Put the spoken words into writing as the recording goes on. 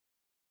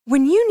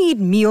When you need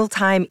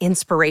mealtime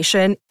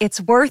inspiration,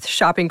 it's worth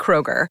shopping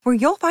Kroger, where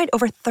you'll find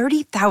over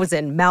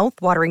 30,000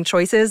 mouth-watering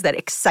choices that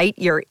excite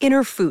your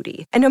inner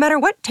foodie. And no matter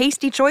what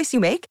tasty choice you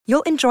make,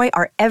 you'll enjoy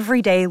our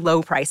everyday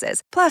low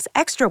prices, plus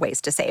extra ways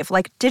to save,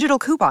 like digital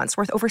coupons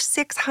worth over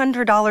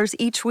 $600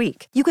 each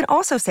week. You can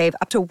also save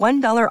up to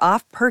 $1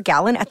 off per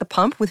gallon at the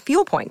pump with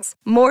fuel points.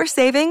 More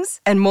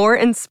savings and more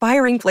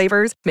inspiring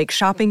flavors make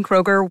shopping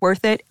Kroger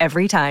worth it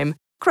every time.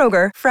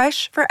 Kroger,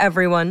 fresh for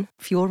everyone.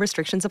 Fuel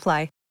restrictions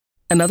apply.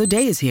 Another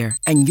day is here,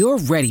 and you're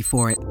ready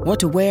for it. What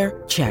to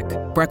wear? Check.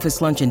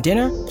 Breakfast, lunch, and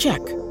dinner? Check.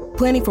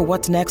 Planning for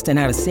what's next and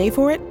how to save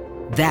for it?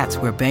 That's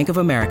where Bank of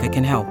America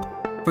can help.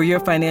 For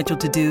your financial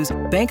to-dos,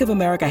 Bank of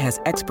America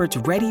has experts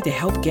ready to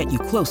help get you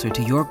closer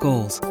to your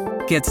goals.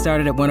 Get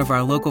started at one of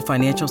our local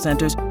financial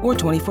centers or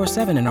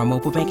 24/7 in our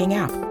mobile banking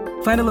app.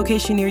 Find a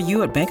location near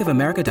you at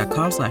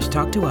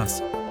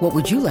bankofamerica.com/talktous. What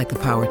would you like the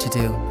power to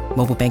do?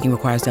 Mobile banking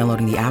requires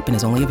downloading the app and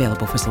is only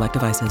available for select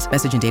devices.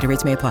 Message and data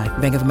rates may apply.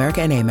 Bank of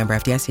America N.A., member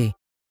FDIC.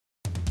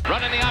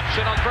 Running the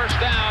option on first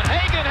down.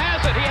 Hagan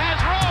has it. He has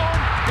room.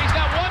 He's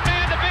got one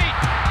man to beat.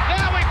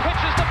 Now he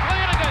pitches to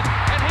Flanagan,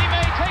 and he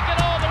may take it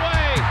all the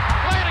way.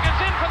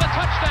 Flanagan's in for the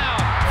touchdown.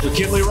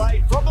 McKinley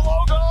Wright from the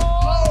logo.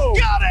 Oh,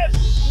 got it!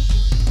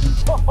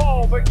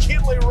 Oh,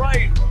 McKinley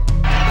Wright.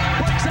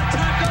 Breaks a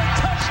tackle.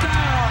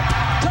 Touchdown.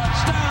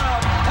 Touchdown.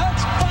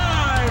 That's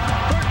 5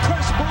 for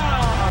Chris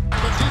Brown.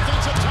 The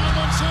defense of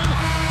Tomlinson.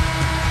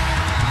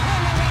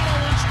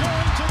 Colorado is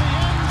going to the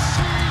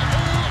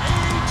NCAA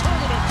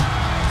tournament.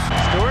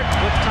 Stewart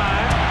with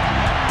time.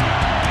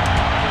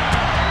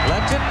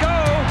 Lets it go.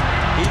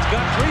 He's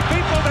got 3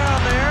 people down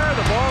there.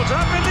 The ball's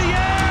up in the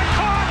air.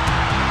 Caught.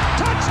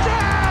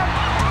 Touchdown.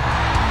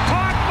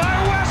 Caught by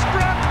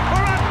Westbrook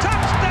for a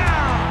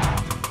touchdown.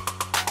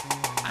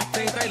 I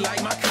think they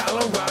like my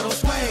Colorado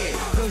swag.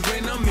 Cause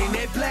when I'm in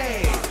that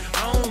play, I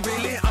don't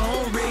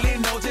really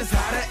know just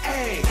how to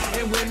act.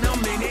 And when I'm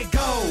in that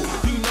go,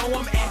 you know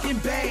I'm acting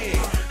bad.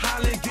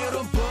 Holly get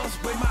a bus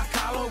with my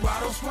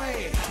Colorado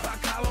swag. My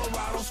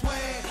Colorado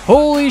swag.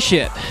 Holy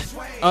shit.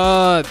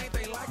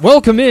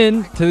 Welcome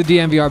in to the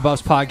DNVR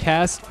Buffs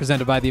podcast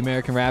presented by the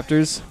American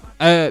Raptors.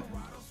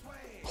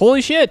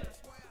 Holy shit.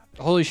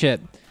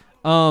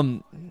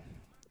 I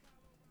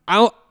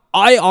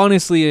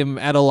honestly am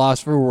at a loss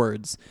for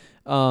words.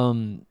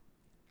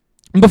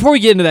 Before we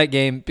get into that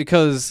game,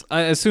 because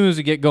as soon as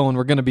we get going,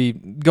 we're going to be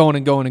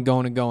going.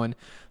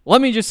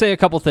 Let me just say a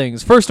couple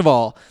things. First of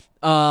all,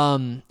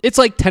 it's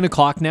like 10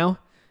 o'clock now.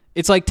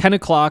 It's like 10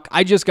 o'clock.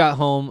 I just got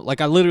home.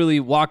 Like, I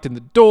literally walked in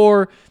the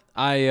door.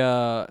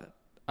 I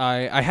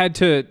had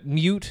to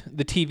mute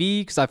the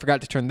TV because I forgot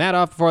to turn that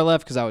off before I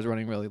left because I was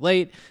running really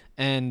late.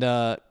 And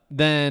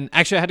then,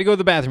 actually, I had to go to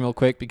the bathroom real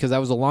quick because that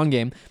was a long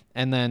game.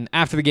 And then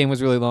after the game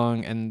was really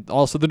long, and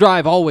also the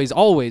drive always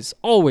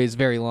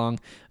very long.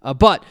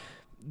 But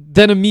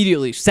then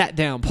immediately sat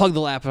down, plugged the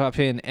laptop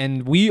in,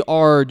 and we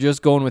are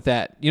just going with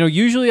that. You know,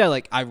 usually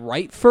I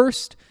write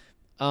first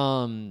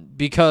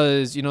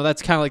because, you know,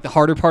 that's kind of like the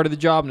harder part of the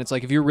job. And it's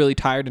like if you're really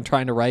tired and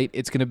trying to write,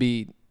 it's going to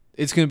be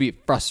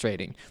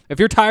frustrating. If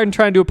you're tired and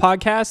trying to do a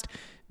podcast,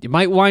 you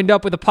might wind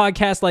up with a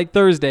podcast like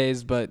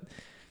Thursdays, but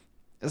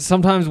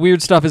sometimes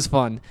weird stuff is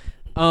fun.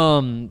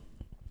 So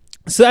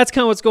that's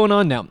kind of what's going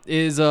on now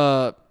is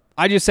I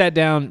just sat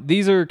down.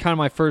 These are kind of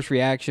my first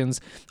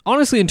reactions.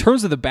 Honestly, in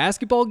terms of the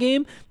basketball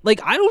game, like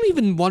I don't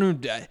even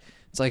want to.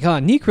 It's like,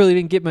 Neek really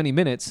didn't get many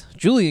minutes.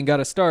 Julian got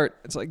a start.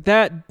 It's like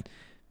that.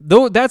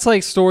 Though that's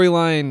like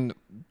storyline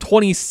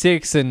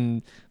 26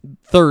 and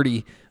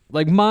 30.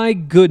 Like, my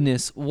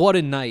goodness, what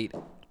a night.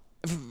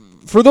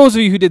 For those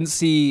of you who didn't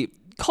see,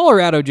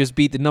 Colorado just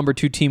beat the number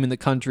 2 team in the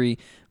country,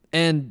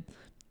 and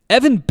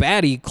Evan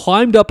Batty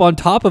climbed up on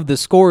top of the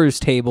scorer's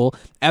table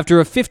after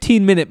a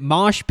 15-minute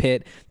mosh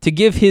pit to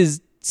give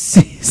his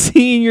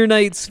senior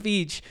night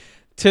speech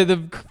to the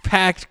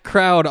packed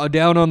crowd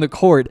down on the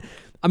court.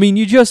 I mean,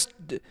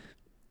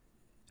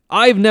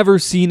 I've never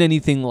seen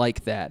anything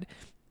like that.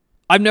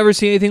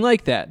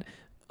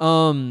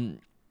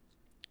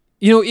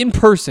 You know, in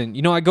person,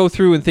 you know, I go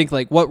through and think,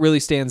 like, what really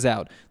stands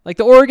out? Like,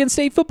 the Oregon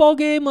State football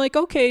game, like,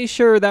 okay,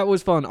 sure, that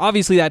was fun.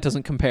 Obviously, that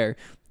doesn't compare.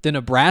 The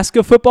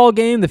Nebraska football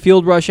game, the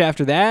field rush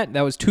after that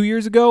was 2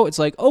 years ago. It's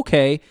like,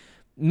 okay,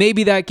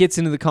 maybe that gets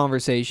into the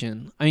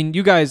conversation. I mean,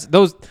 you guys,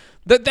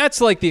 that's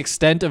like the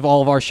extent of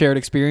all of our shared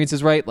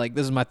experiences, right? Like,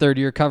 this is my 3rd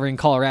year covering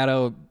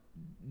Colorado.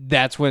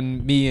 That's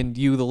when me and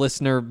you, the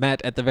listener,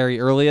 met at the very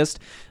earliest.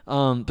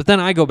 But then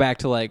I go back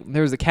to, like,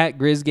 there was the Cat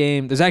Grizz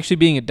game. There's actually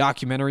being a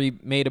documentary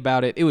made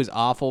about it. It was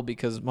awful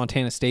because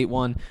Montana State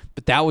won,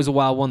 but that was a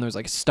wild one. There was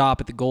like a stop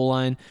at the goal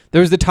line.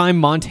 There was the time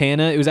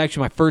Montana, it was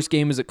actually my first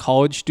game as a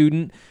college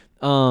student,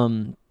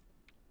 when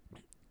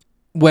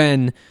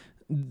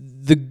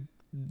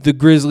the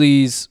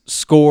Grizzlies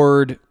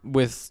scored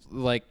with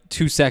like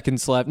 2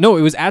 seconds left. No,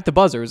 it was at the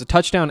buzzer. It was a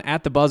touchdown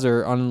at the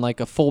buzzer on like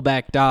a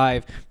fullback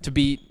dive to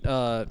beat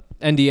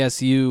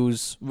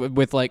NDSU's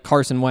with like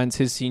Carson Wentz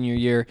his senior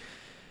year.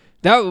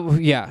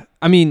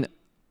 I mean,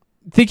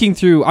 thinking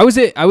through, I was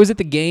at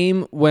the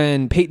game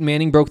when Peyton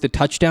Manning broke the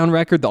touchdown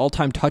record, the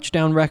all-time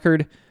touchdown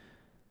record.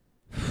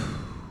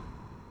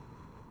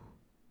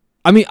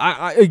 I mean,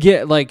 I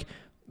get, like,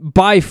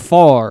 by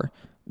far,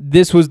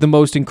 this was the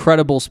most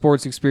incredible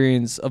sports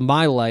experience of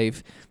my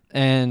life,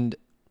 and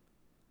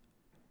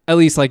at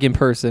least, like, in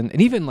person,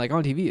 and even, like,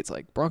 on TV, it's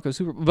like Broncos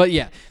Super Bowl. But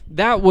yeah,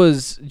 that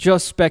was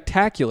just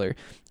spectacular.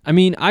 I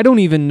mean, I don't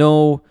even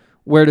know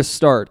where to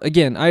start.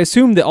 Again, I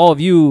assume that all of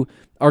you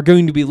are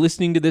going to be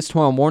listening to this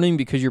tomorrow morning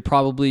because you're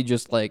probably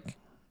just like,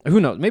 who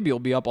knows, maybe you'll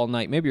be up all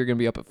night. Maybe you're going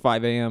to be up at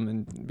 5 a.m.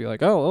 and be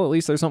like, oh, well, at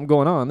least there's something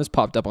going on. This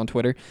popped up on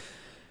Twitter.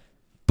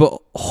 But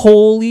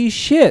holy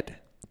shit.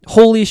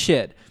 Okay,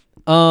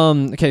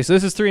 so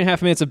this is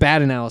 3.5 minutes of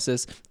bad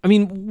analysis. I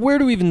mean, where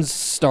do we even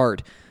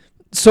start?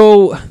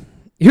 So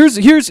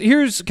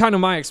here's kind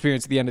of my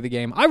experience at the end of the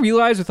game. I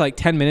realized with like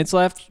 10 minutes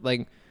left,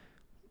 like,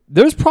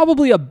 there's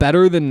probably a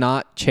better than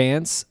not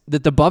chance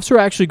that the Buffs are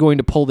actually going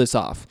to pull this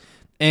off.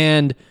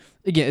 And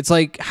again, it's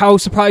like, how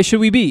surprised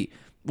should we be?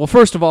 Well,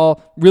 first of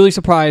all, really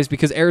surprised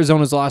because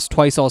Arizona's lost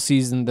twice all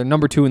season. They're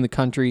number 2 in the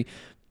country.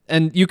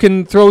 And you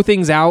can throw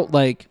things out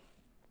like,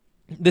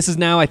 this is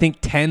now, I think,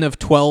 10 of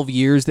 12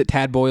 years that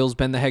Tad Boyle's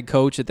been the head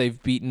coach, that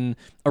they've beaten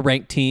a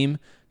ranked team.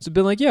 So it's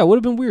been like, yeah, it would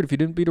have been weird if you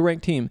didn't beat a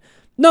ranked team.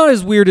 Not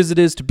as weird as it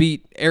is to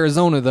beat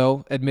Arizona,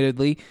 though,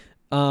 admittedly.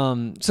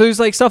 So there's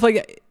like stuff like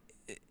that.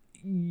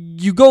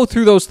 You go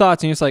through those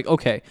thoughts and you're just like,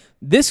 okay,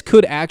 this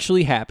could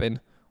actually happen.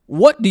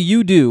 What do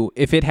you do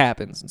if it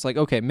happens? It's like,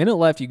 okay, minute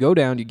left, you go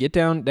down, you get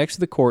down next to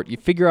the court, you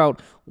figure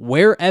out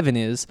where Evan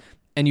is,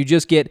 and you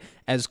just get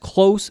as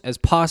close as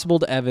possible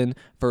to Evan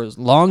for as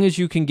long as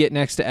you can get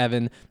next to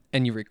Evan,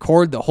 and you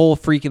record the whole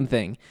freaking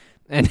thing.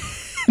 And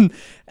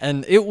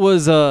and it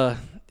was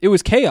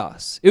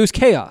chaos. It was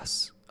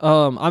chaos.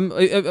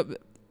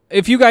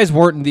 If you guys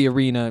weren't in the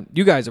arena,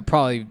 you guys are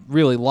probably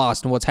really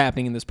lost in what's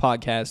happening in this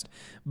podcast.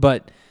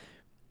 But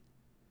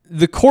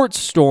the court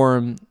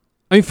storm,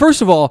 I mean,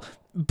 first of all,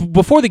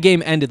 before the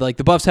game ended, like,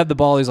 the Buffs have the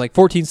ball. There's like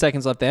 14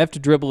 seconds left. They have to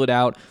dribble it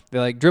out. They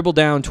like dribble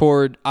down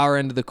toward our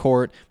end of the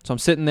court. So I'm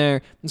sitting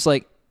there. It's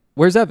like,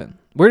 where's Evan?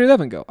 Where did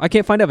Evan go? I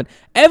can't find Evan.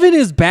 Evan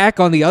is back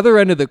on the other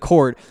end of the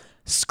court,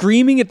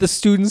 screaming at the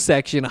student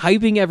section,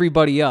 hyping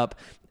everybody up.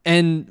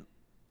 And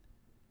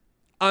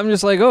I'm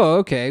just like, oh,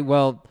 okay,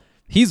 well,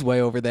 he's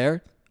way over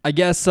there. I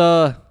guess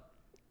this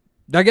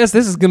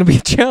is gonna be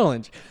a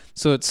challenge.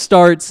 So it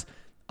starts.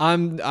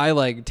 I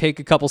like take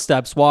a couple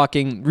steps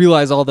walking,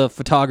 realize all the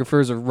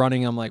photographers are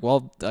running. I'm like,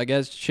 well, I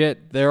guess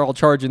shit, they're all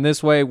charging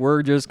this way.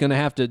 We're just gonna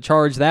have to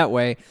charge that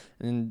way.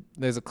 And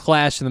there's a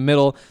clash in the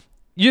middle.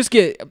 You just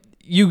get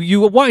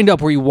you wind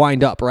up where you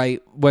wind up,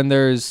 right? When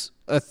there's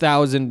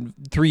 1,000,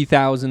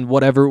 3,000,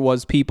 whatever it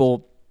was,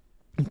 people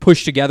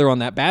pushed together on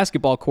that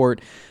basketball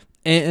court,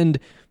 and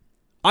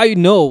I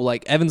know,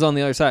 like, Evan's on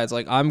the other side. It's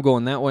like, I'm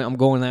going that way, I'm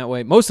going that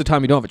way. Most of the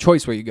time, you don't have a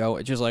choice where you go.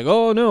 It's just like,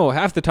 oh, no.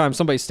 Half the time,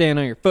 somebody's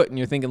standing on your foot, and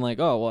you're thinking, like,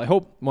 oh, well, I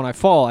hope when I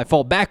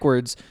fall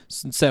backwards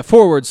instead of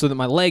forwards so that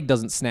my leg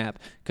doesn't snap.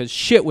 Because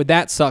shit, would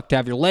that suck to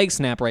have your leg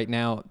snap right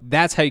now?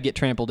 That's how you get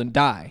trampled and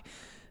die.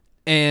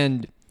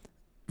 And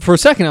for a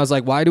second, I was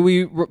like, why do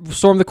we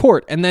storm the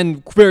court? And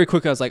then very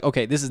quickly, I was like,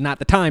 okay, this is not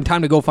the time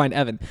to go find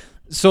Evan.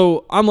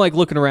 So I'm like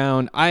looking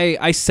around.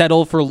 I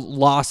settle for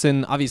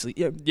Lawson. Obviously,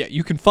 yeah,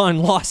 you can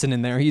find Lawson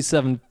in there. He's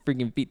 7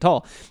 freaking feet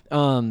tall.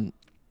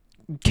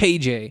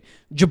 KJ,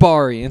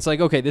 Jabari. And it's like,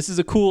 okay, this is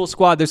a cool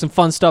squad. There's some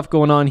fun stuff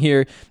going on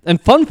here. And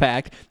fun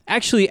fact,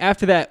 actually,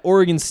 after that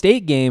Oregon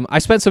State game, I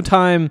spent some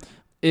time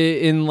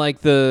in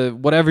like the,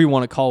 whatever you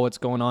want to call what's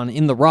going on,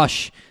 in the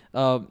rush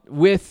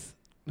with,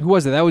 who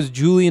was it? That was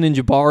Julian and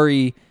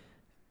Jabari.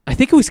 I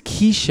think it was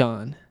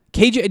Keyshawn.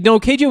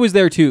 KJ was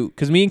there too,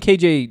 because me and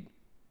KJ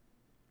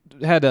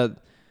had I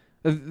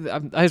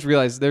just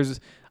realized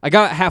I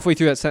got halfway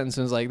through that sentence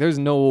and was like, there's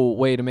no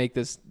way to make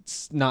this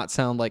not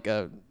sound like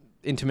a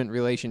intimate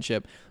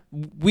relationship.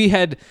 We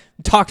had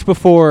talked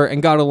before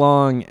and got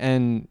along,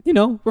 and, you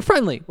know, we're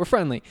friendly.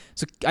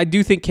 So I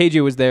do think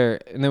KJ was there,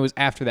 and it was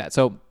after that.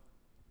 So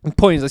the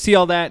point is, I see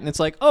all that, and it's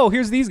like, oh,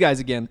 here's these guys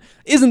again.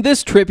 Isn't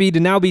this trippy to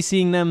now be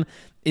seeing them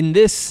in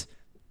this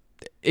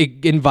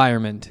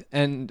environment?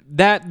 And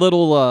that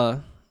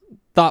little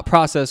thought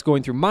process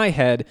going through my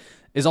head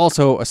is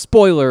also a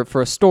spoiler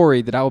for a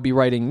story that I will be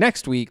writing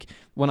next week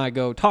when I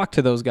go talk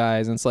to those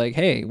guys. And it's like,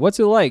 hey,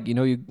 what's it like? You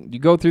know, you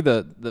go through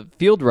the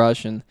field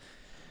rush, and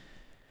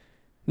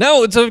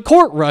now it's a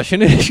court rush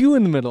and it's you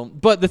in the middle.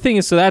 But the thing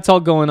is, so that's all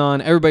going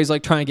on. Everybody's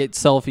like trying to get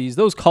selfies.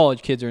 Those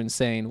college kids are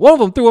insane. One of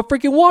them threw a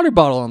freaking water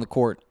bottle on the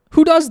court.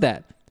 Who does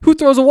that? Who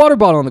throws a water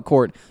bottle on the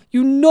court?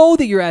 You know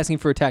that you're asking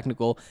for a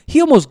technical. He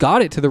almost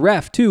got it to the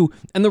ref, too,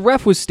 and the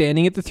ref was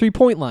standing at the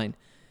 3-point line.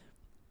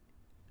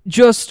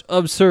 Just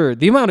absurd.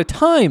 The amount of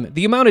time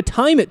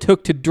it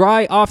took to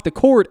dry off the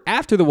court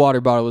after the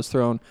water bottle was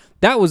thrown,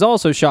 that was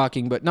also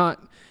shocking, but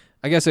not,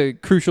 I guess, a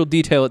crucial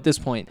detail at this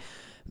point.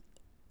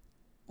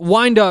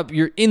 Wind up,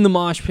 you're in the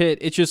mosh pit.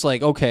 It's just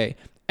like, okay,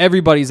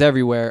 everybody's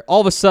everywhere. All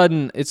of a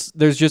sudden,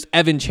 there's just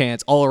Evan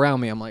chants all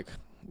around me. I'm like,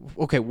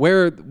 okay,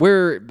 where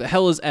the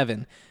hell is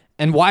Evan?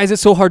 And why is it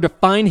so hard to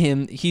find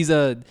him? He's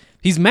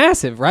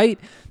massive, right?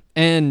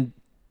 And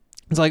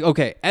it's like,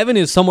 okay, Evan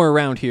is somewhere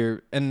around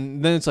here.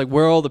 And then it's like,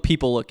 where are all the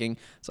people looking?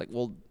 It's like,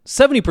 well,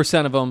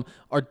 70% of them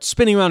are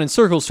spinning around in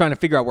circles trying to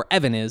figure out where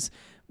Evan is.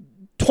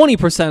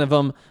 20% of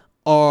them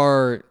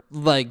are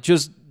like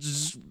just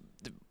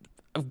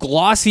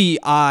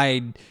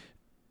glossy-eyed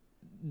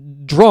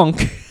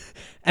drunk.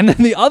 And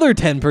then the other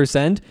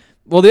 10%,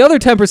 the other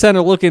 10%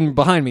 are looking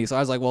behind me. So I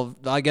was like, well,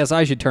 I guess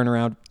I should turn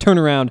around. Turn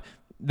around.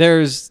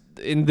 There's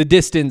in the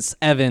distance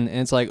Evan,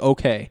 and it's like,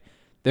 okay,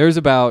 there's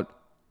about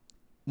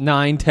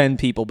 9-10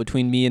 people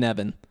between me and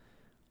Evan.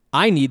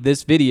 I need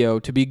this video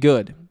to be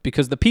good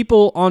because the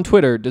people on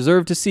Twitter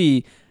deserve to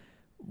see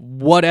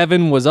what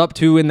Evan was up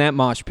to in that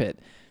mosh pit.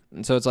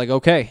 And so it's like,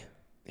 okay,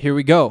 here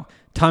we go.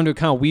 Time to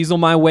kind of weasel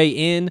my way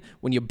in.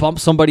 When you bump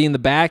somebody in the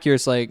back, you're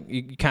just like,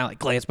 you kind of like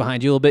glance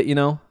behind you a little bit, you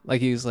know? Like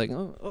he's like,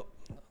 oh.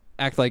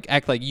 Act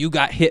like you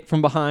got hit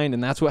from behind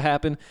and that's what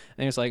happened.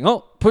 And it's like,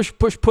 oh, push.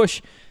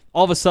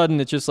 All of a sudden,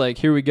 it's just like,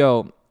 here we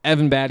go.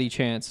 Evan Batty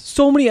chants.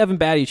 So many Evan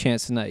Batty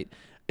chants tonight.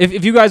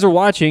 If you guys are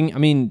watching, I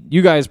mean,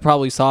 you guys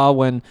probably saw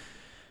when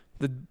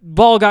the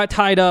ball got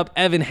tied up,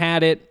 Evan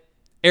had it.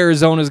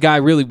 Arizona's guy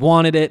really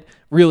wanted it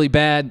really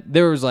bad.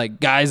 There was like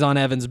guys on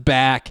Evan's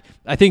back.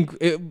 I think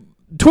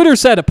Twitter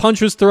said a punch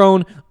was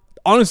thrown.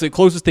 Honestly, the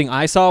closest thing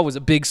I saw was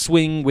a big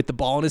swing with the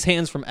ball in his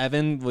hands from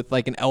Evan with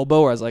like an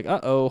elbow where I was like,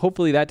 uh-oh,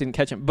 hopefully that didn't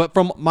catch him. But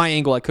from my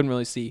angle, I couldn't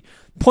really see.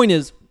 Point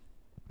is,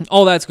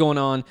 all that's going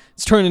on.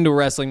 It's turned into a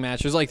wrestling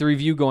match. There's like the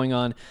review going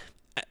on.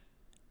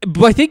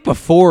 But I think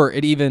before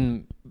it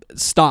even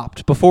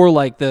stopped, before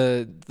like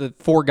the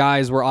 4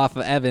 guys were off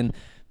of Evan,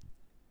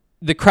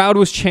 the crowd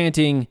was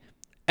chanting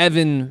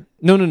Evan.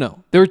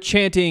 No. They were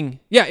chanting,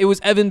 yeah, it was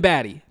Evan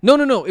Batty.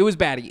 No, it was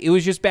Batty. It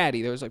was just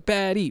Batty. There was like,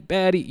 Batty.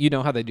 You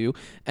know how they do.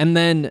 And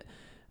then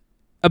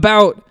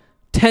about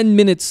 10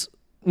 minutes,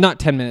 not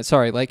 10 minutes,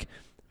 sorry, like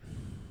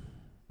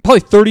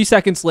probably 30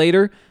 seconds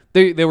later,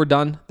 they were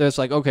done. There's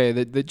like, okay,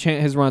 the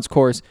chant has run its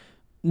course.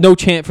 No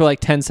chant for like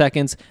 10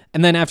 seconds.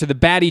 And then after the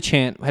Batty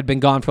chant had been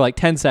gone for like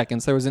 10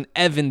 seconds, there was an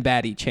Evan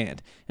Batty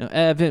chant. You know,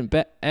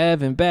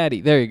 Evan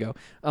Batty. There you go.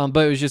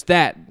 But it was just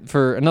that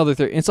for another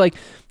 30. It's like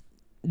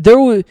there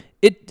was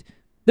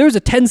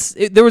a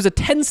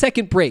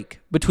 10-second break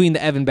between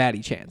the Evan Batty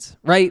chants,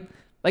 right?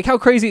 Like how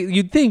crazy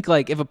you'd think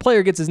like if a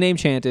player gets his name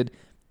chanted,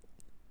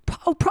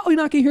 probably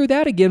not going to hear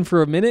that again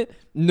for a minute.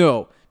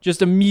 No.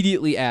 Just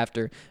immediately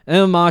after. And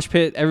then the mosh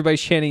pit,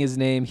 everybody's chanting his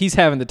name. He's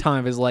having the time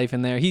of his life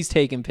in there. He's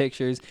taking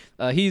pictures.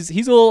 He's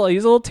a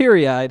little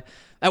teary-eyed.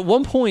 At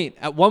one point,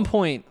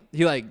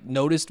 he like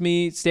noticed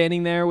me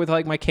standing there with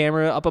like my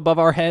camera up above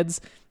our heads,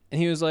 and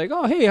he was like,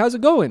 "Oh, hey, how's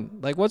it going?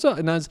 Like, what's up?"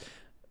 And I was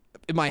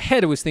in my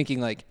head, I was thinking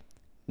like,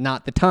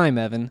 "Not the time,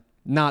 Evan.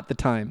 Not the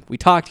time. We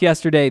talked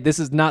yesterday. This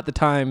is not the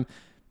time.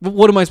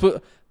 What am I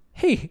supposed?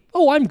 Hey,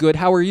 I'm good.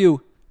 How are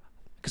you?"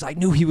 Because I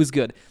knew he was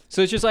good.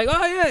 So it's just like,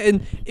 oh, yeah.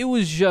 And it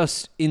was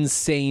just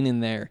insane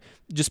in there.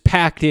 Just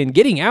packed in.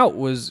 Getting out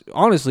was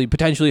honestly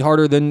potentially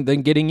harder than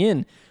getting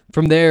in.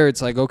 From there, it's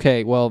like,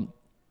 okay, well,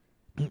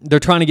 they're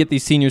trying to get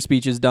these senior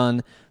speeches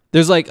done.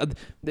 There's like,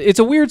 it's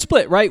a weird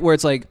split, right? Where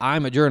it's like,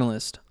 I'm a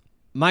journalist.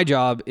 My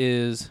job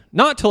is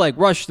not to like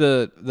rush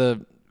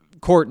the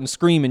court and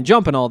scream and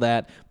jump and all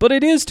that, but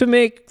it is to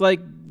make like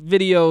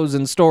videos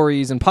and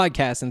stories and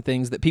podcasts and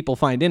things that people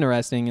find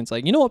interesting. It's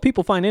like, you know what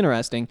people find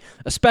interesting,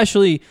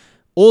 especially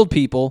old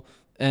people,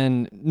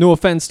 and no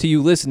offense to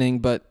you listening,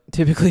 but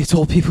typically it's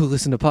old people who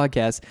listen to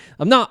podcasts.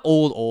 I'm not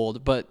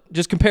old, but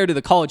just compared to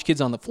the college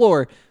kids on the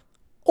floor,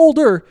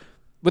 older.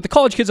 With the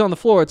college kids on the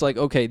floor, it's like,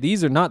 okay,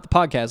 these are not the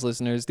podcast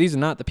listeners. These are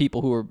not the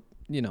people who are,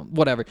 you know,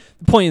 whatever.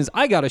 The point is,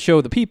 I got to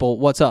show the people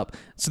what's up.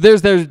 So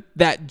there's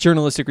that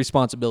journalistic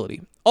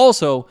responsibility.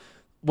 Also,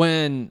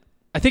 when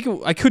I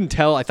couldn't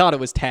tell. I thought it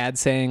was Tad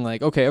saying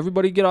like, okay,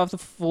 everybody get off the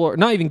floor.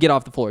 Not even get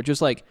off the floor.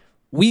 Just like,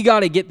 we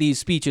got to get these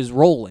speeches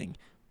rolling.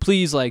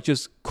 Please, like,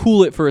 just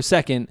cool it for a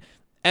second.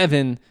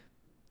 Evan,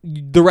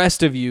 the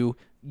rest of you,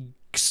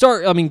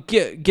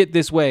 get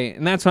this way.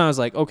 And that's when I was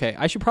like, okay,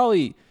 I should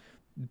probably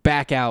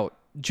back out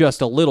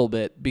just a little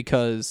bit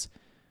because,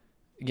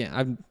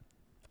 again,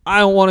 I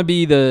don't want to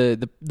be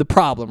the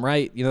problem,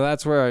 right? You know,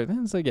 that's where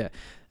it's like, yeah.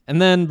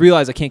 And then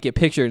realize I can't get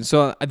pictured. And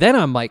so then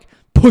I'm like,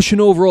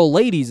 pushing over old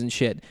ladies and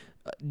shit.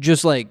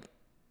 Just like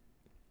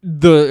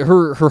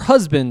her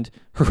husband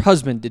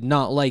did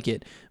not like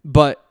it.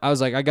 But I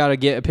was like, I gotta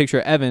get a picture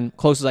of Evan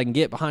close as I can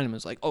get behind him.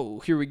 It's like, oh,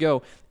 here we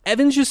go.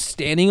 Evan's just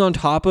standing on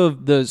top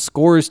of the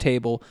scores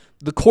table,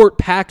 the court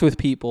packed with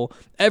people,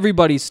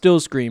 everybody's still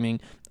screaming,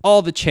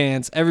 all the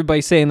chants, everybody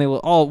saying they will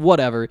all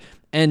whatever.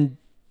 And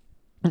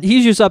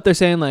he's just up there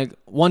saying like,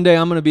 one day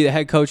I'm gonna be the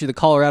head coach of the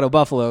Colorado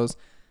Buffaloes.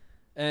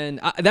 And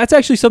that's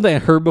actually something I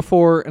heard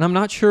before, and I'm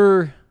not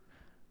sure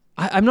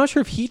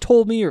if he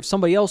told me or if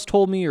somebody else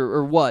told me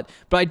or what,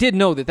 but I did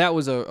know that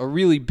was a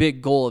really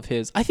big goal of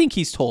his. I think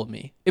he's told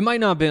me. It might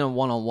not have been a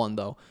one-on-one,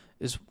 though,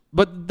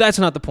 but that's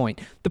not the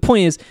point. The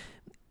point is,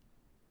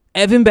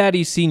 Evan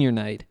Batty's senior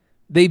night,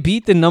 they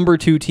beat the number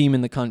 2 team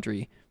in the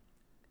country.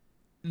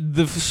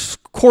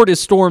 court is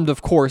stormed,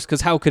 of course,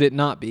 because how could it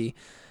not be?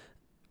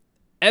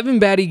 Evan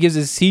Batty gives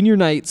his senior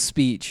night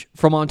speech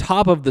from on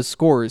top of the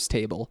scorer's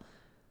table.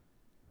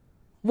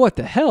 What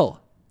the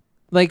hell?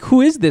 Like,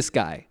 who is this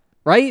guy,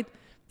 right?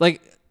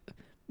 Like,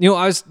 we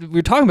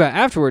were talking about it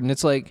afterward, and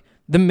it's like,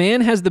 the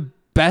man has the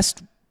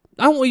best,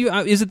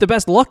 is it the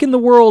best luck in the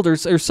world or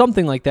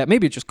something like that?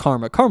 Maybe it's just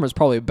karma. Karma is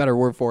probably a better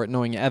word for it,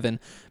 knowing Evan.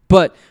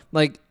 But,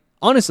 like,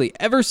 honestly,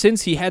 ever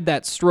since he had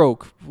that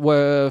stroke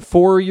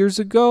 4 years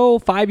ago,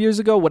 5 years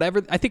ago,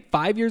 whatever, I think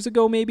 5 years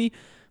ago maybe,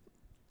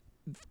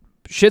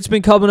 shit's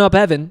been coming up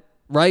Evan,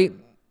 right?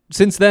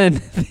 Since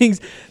then,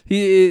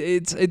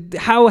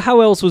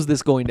 how else was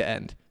this going to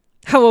end?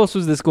 How else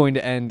was this going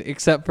to end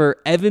except for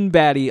Evan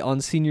Batty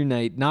on senior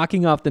night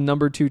knocking off the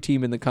number 2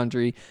 team in the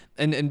country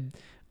and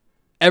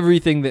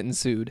everything that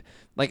ensued?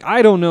 Like,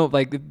 I don't know.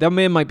 Like, that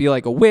man might be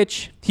like a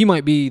witch. He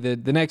might be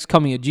the next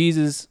coming of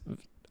Jesus.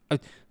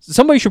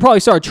 Somebody should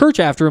probably start a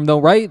church after him, though,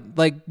 right?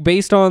 Like,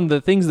 based on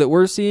the things that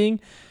we're seeing.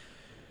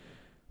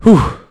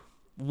 Whew.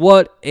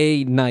 What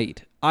a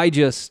night. I'm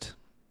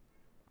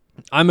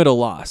at a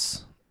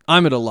loss.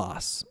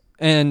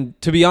 And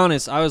to be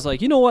honest, I was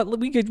like, you know what?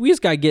 We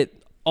just got to get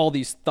all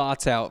these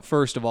thoughts out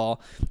first of all,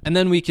 and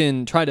then we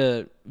can try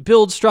to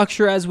build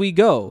structure as we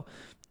go,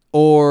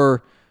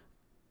 or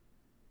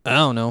I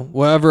don't know,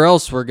 whatever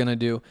else we're gonna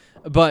do.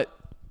 But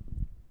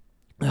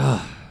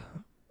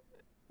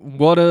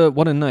what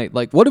a night!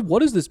 Like, what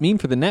does this mean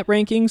for the net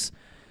rankings?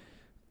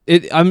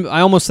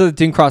 I almost said it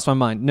didn't cross my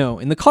mind. No,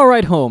 in the car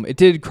ride home, it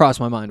did cross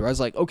my mind where I was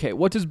like, okay,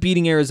 what does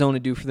beating Arizona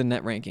do for the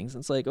net rankings?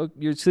 It's like, oh,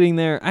 you're sitting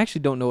there. I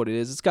actually don't know what it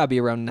is. It's got to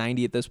be around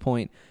 90 at this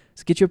point.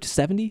 Does it get you up to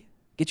 70?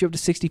 Get you up to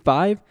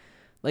 65?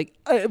 Like,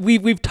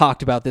 we've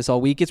talked about this all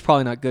week. It's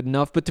probably not good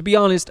enough. But to be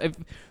honest,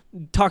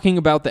 talking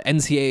about the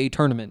NCAA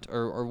tournament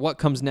or what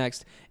comes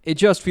next, it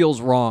just feels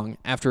wrong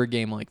after a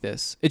game like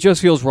this. It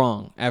just feels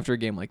wrong after a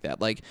game like that.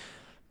 Like,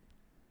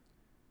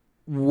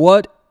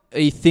 what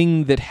a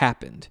thing that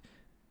happened.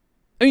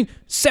 I mean,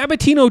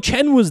 Sabatino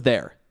Chen was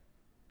there.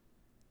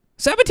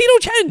 Sabatino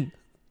Chen!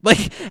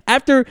 Like,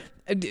 after...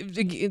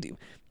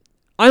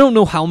 I don't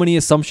know how many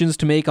assumptions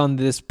to make on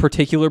this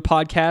particular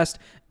podcast,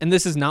 and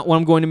this is not what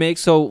I'm going to make,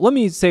 so let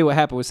me say what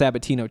happened with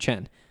Sabatino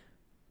Chen.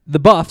 The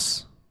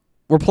Buffs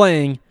were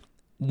playing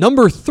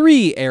number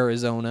 3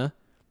 Arizona.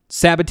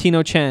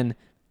 Sabatino Chen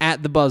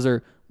at the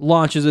buzzer,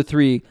 launches a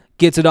 3,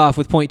 gets it off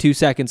with 0.2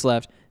 seconds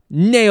left,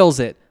 nails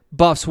it.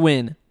 Buffs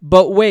win.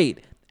 But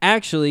wait,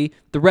 actually,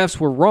 the refs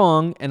were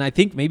wrong, and I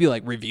think maybe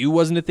like review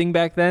wasn't a thing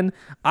back then.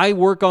 I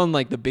work on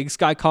like the Big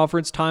Sky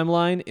Conference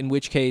timeline, in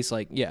which case,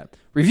 like, yeah,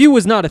 review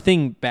was not a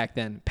thing back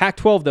then.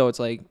 Pac-12, though, it's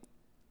like,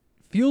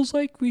 feels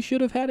like we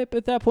should have had it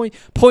at that point.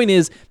 Point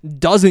is,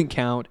 doesn't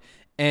count,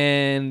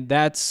 and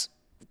that's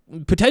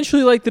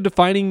potentially like the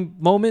defining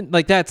moment.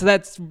 Like, that's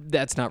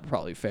not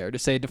probably fair to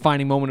say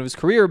defining moment of his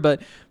career,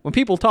 but when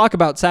people talk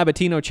about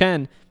Sabatino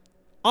Chen,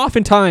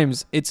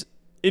 oftentimes it's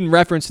in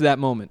reference to that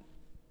moment.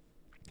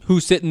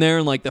 Who's sitting there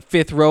in like the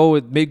 5th row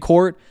at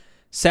midcourt?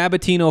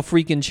 Sabatino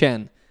freaking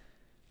Chen.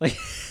 Like,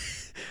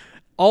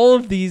 all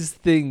of these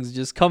things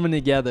just coming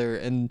together,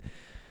 and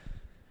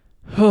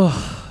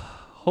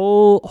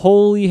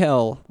holy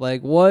hell.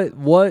 Like,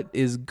 what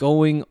is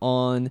going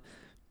on?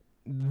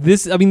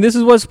 This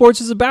is what sports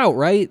is about,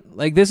 right?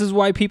 Like, this is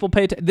why people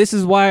pay attention. This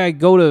is why I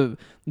go to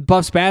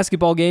Buffs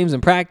basketball games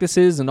and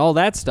practices and all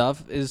that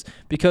stuff, is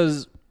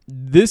because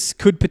this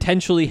could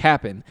potentially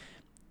happen.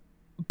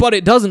 But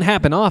it doesn't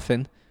happen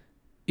often.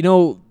 You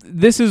know,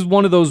 this is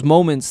one of those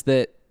moments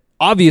that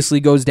obviously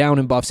goes down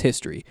in Buffs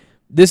history.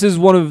 This is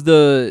one of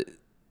the...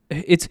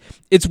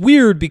 It's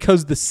weird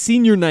because the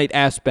senior night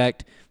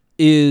aspect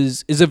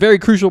is a very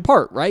crucial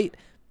part, right?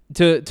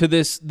 To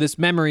this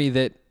memory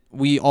that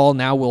we all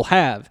now will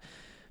have.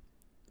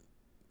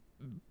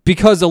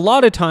 Because a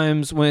lot of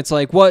times when it's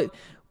like, what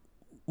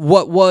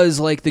was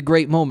like the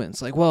great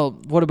moments? Like, well,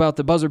 what about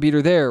the buzzer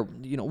beater there?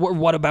 You know,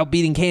 what about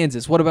beating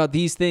Kansas? What about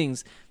these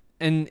things?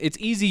 And it's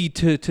easy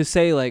to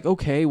say, like,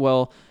 okay,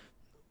 well,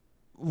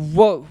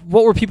 what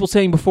were people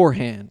saying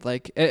beforehand?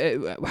 Like,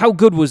 how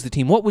good was the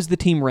team? What was the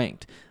team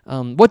ranked?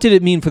 What did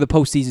it mean for the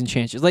postseason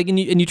chances? Like, and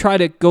you try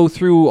to go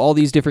through all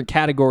these different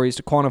categories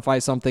to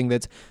quantify something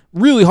that's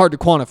really hard to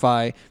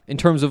quantify in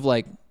terms of,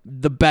 like,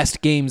 the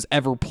best games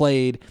ever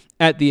played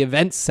at the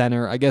event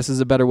center, I guess is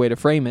a better way to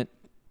frame it.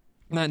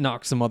 That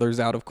knocks some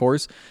others out, of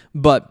course.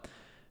 But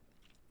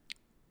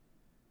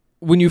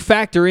when you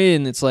factor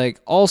in, it's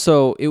like,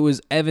 also, it was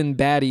Evan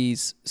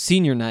Batty's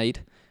senior night,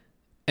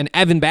 and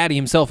Evan Batty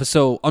himself is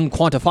so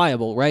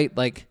unquantifiable, right?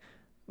 Like,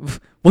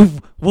 what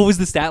was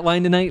the stat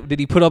line tonight? Did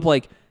he put up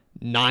like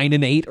 9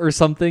 and 8 or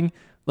something?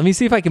 Let me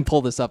see if I can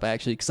pull this up,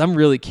 actually, because I'm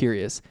really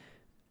curious.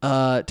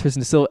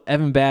 Tristan Silva,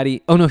 Evan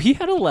Batty. Oh, no, he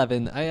had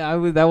 11.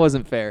 That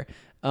wasn't fair.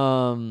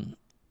 11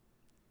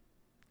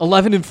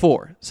 and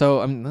 4.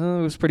 So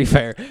it was pretty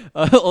fair.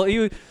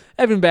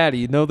 Evan Batty,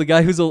 you know, the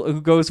guy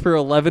who goes for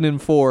 11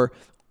 and 4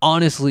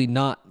 honestly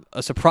not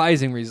a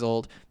surprising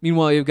result.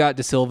 Meanwhile, you've got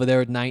De Silva there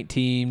with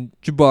 19,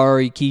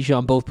 Jabari,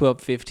 Keyshawn both put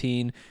up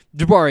 15.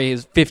 Jabari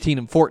is 15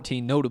 and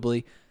 14,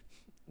 notably.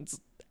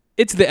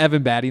 It's the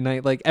Evan Batty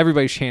night. Like,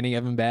 everybody's chanting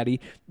Evan Batty.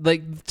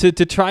 Like, to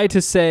try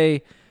to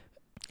say,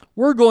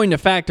 we're going to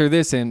factor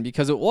this in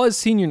because it was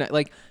senior night.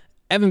 Like,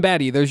 Evan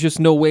Batty, there's just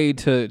no way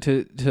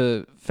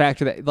to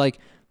factor that. Like,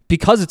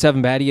 because it's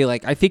Evan Batty,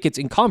 like, I think it's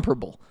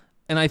incomparable.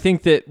 And I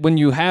think that when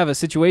you have a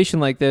situation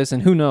like this,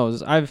 and who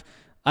knows, I've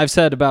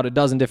said about a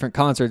dozen different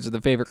concerts of the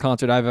favorite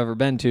concert I've ever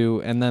been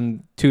to, and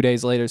then 2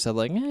 days later said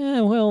like,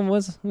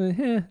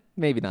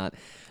 maybe not.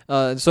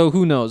 So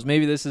who knows?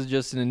 Maybe this is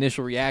just an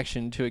initial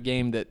reaction to a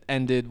game that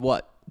ended,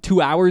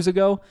 2 hours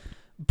ago?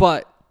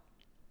 But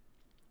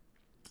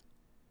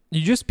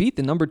you just beat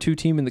the number 2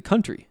 team in the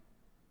country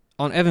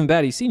on Evan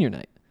Batty senior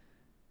night.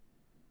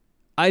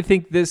 I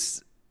think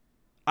this,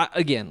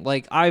 again,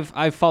 like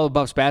I've followed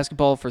Buffs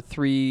basketball for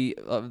 3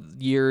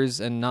 years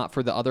and not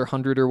for the other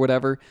 100 or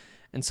whatever.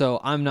 And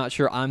so I'm not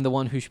sure I'm the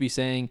one who should be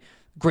saying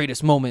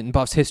greatest moment in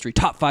Buffs history,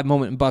 top 5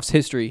 moment in Buffs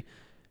history.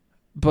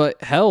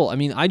 But hell, I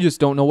mean, I just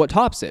don't know what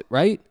tops it,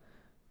 right?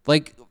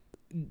 Like,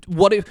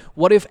 what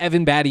if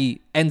Evan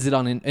Batty ends it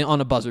on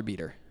a buzzer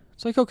beater?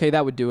 It's like, okay,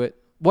 that would do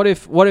it. What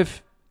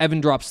if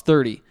Evan drops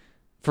 30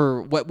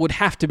 for what would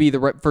have to be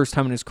the first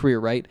time in his career,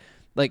 right?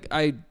 Like,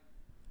 I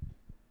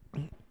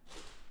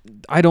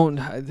don't.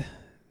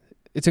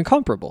 It's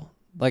incomparable.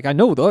 Like, I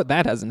know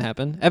that hasn't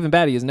happened. Evan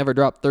Batty has never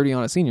dropped 30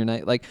 on a senior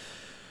night. Like,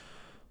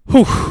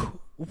 whew,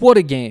 what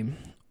a game.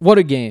 What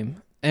a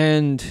game.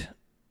 And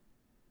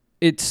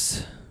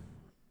it's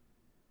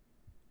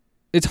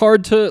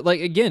hard to, like,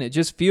 again, it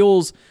just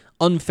feels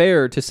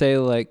unfair to say,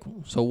 like,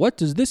 so what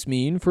does this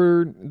mean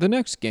for the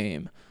next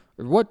game?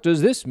 Or what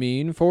does this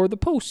mean for the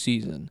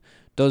postseason?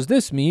 Does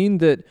this mean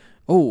that,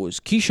 is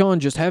Keyshawn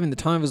just having the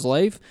time of his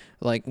life?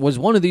 Like, was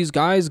one of these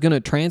guys going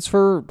to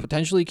transfer,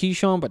 potentially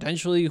Keyshawn,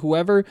 potentially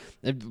whoever?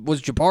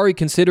 Was Jabari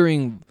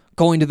considering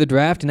going to the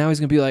draft, and now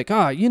he's going to be like,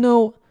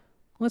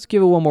 let's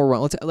give it one more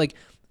run.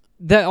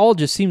 That all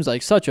just seems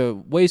like such a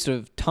waste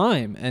of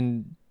time,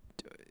 and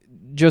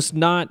just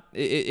not,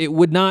 it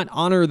would not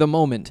honor the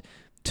moment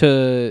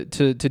to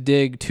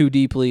dig too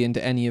deeply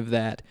into any of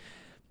that.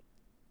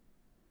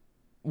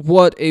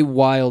 What a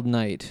wild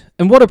night.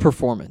 And what a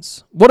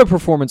performance. What a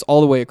performance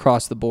all the way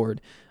across the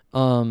board.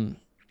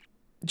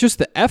 Just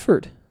the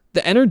effort,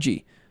 the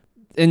energy,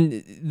 and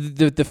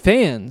the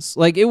fans.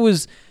 Like, it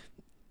was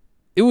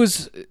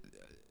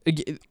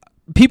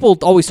people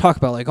always talk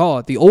about, like,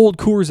 the old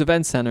Coors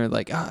Event Center,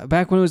 like,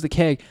 back when it was the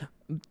Keg.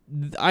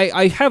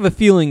 I have a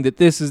feeling that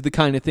this is the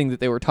kind of thing that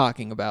they were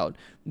talking about.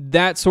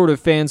 That sort of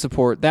fan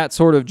support, that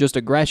sort of just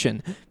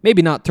aggression.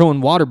 Maybe not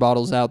throwing water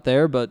bottles out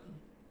there, but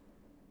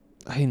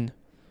I mean,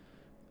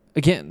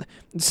 again,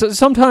 so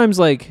sometimes,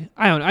 like,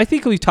 I don't know, I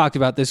think we've talked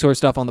about this sort of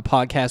stuff on the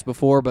podcast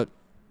before, but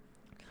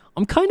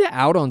I'm kind of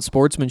out on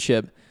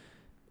sportsmanship.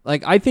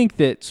 Like, I think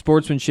that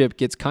sportsmanship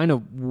gets kind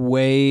of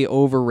way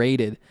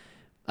overrated.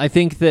 I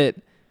think that,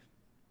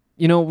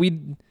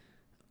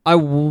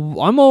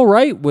 I'm all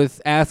right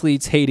with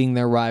athletes hating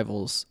their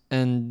rivals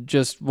and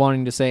just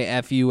wanting to say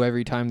F you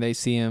every time they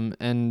see him.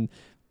 And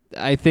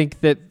I think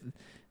that,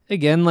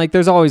 again, like,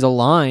 there's always a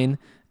line,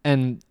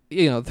 and,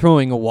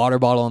 throwing a water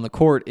bottle on the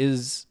court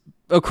is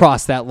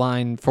across that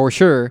line for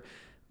sure.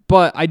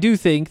 But I do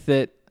think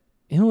that,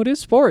 it is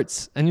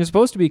sports, and you're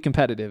supposed to be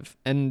competitive.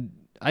 And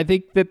I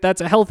think that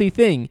that's a healthy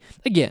thing.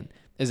 Again,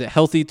 is it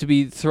healthy to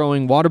be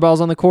throwing water bottles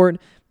on the court?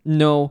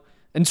 No.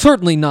 And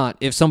certainly not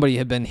if somebody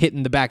had been hit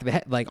in the back of the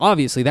head. Like,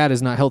 obviously, that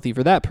is not healthy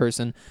for that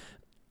person.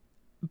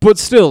 But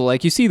still,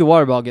 like, you see the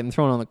water ball getting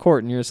thrown on the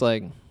court, and you're just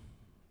like,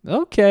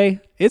 okay,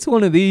 it's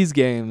one of these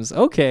games.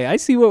 Okay, I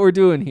see what we're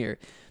doing here.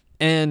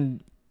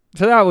 And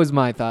so that was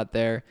my thought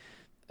there.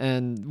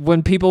 And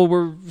when people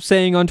were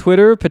saying on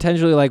Twitter,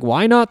 potentially, like,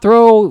 why not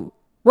throw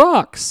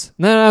rocks?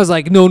 And then I was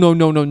like,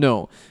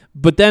 no.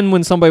 But then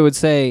when somebody would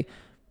say,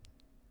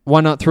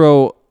 why not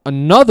throw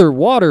another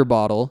water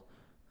bottle?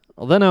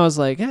 Well, then I was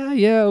like,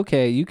 yeah,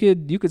 okay, you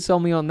could sell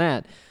me on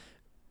that.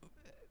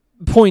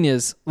 Point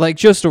is, like,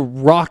 just a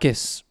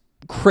raucous,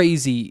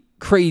 crazy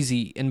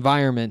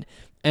environment,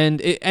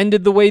 and it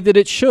ended the way that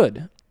it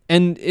should.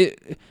 And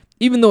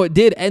even though it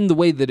did end the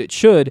way that it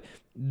should,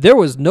 there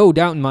was no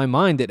doubt in my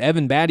mind that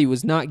Evan Batty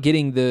was not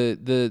getting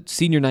the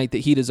senior night that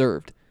he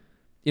deserved.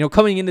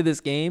 Coming into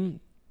this game,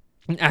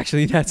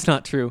 actually, that's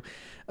not true.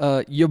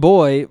 Your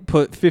boy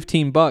put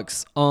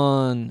 $15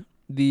 on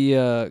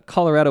the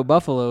Colorado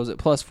Buffaloes at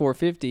plus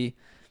 450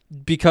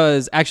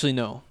 because, actually,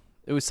 no,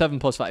 it was 7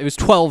 plus 5. It was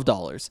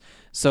 $12.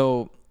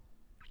 So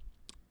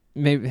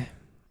maybe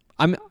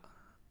I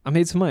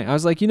made some money. I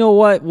was like, you know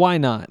what? Why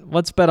not?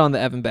 Let's bet on the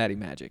Evan Batty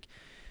Magic.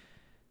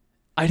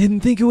 I didn't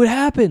think it would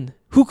happen.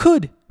 Who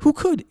could?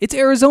 It's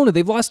Arizona.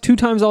 They've lost 2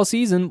 times all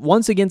season,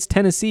 once against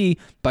Tennessee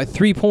by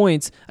 3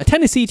 points. A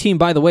Tennessee team,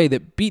 by the way,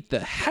 that beat the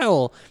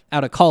hell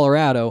out of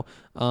Colorado.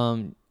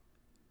 And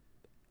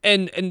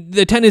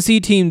the Tennessee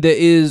team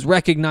that is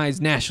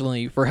recognized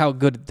nationally for how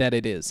good that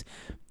it is.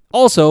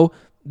 Also,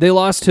 they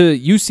lost to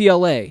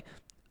UCLA,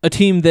 a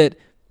team that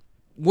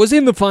was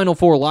in the Final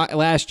Four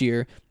last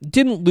year,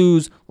 didn't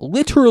lose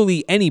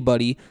literally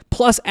anybody,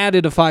 plus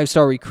added a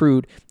 5-star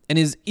recruit, and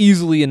is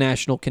easily a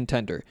national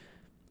contender.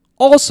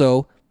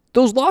 Also,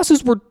 those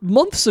losses were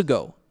months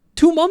ago,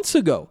 2 months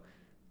ago.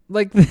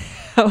 Like,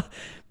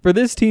 for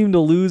this team to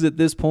lose at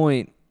this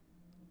point,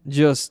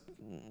 just,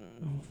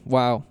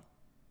 wow.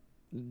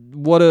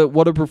 What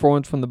a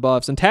performance from the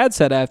Buffs. And Tad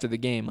said after the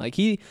game, like,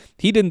 he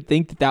didn't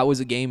think that was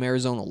a game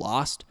Arizona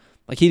lost.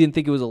 Like, he didn't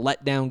think it was a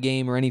letdown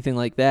game or anything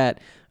like that.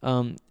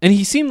 And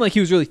he seemed like he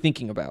was really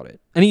thinking about it.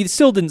 And he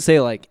still didn't say,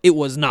 like, it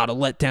was not a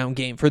letdown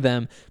game for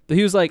them. But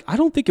he was like, I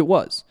don't think it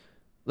was.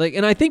 Like,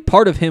 and I think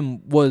part of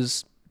him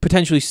was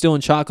potentially still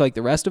in shock like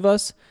the rest of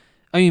us.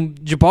 I mean,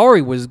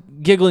 Jabari was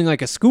giggling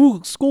like a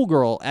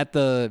schoolgirl at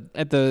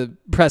the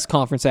press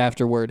conference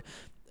afterward.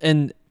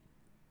 And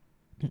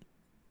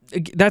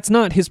that's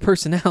not his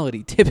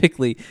personality,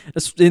 typically,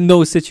 in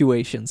those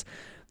situations.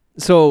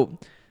 So,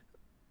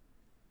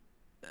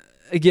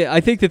 again,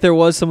 I think that there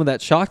was some of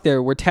that shock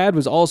there where Tad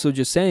was also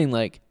just saying,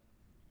 like,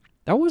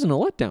 that wasn't a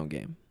letdown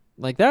game.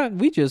 Like, that,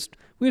 we just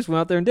went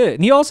out there and did it.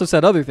 And he also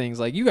said other things,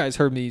 like, you guys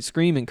heard me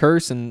scream and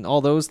curse and all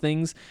those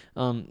things.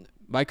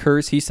 By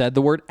curse, he said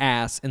the word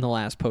ass in the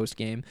last post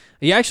game.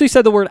 He actually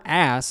said the word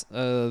ass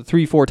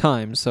 3-4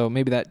 times, so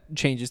maybe that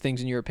changes things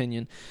in your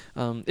opinion.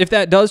 If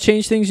that does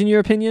change things in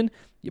your opinion,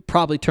 you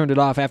probably turned it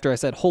off after I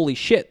said holy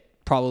shit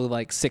probably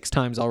like 6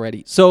 times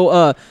already.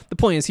 So the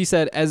point is, he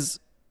said, as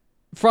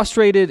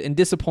frustrated and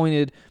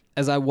disappointed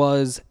as I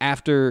was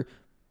after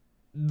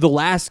the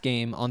last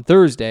game on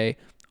Thursday,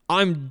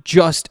 I'm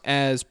just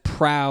as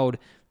proud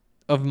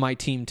of my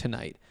team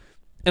tonight.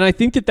 And I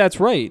think that that's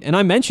right. And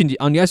I mentioned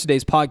on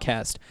yesterday's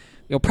podcast,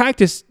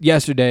 practice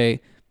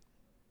yesterday,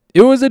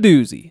 it was a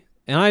doozy.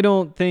 And I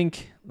don't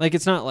think, like,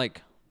 it's not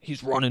like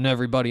he's running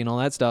everybody and all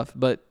that stuff,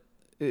 but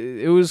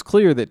it was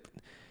clear that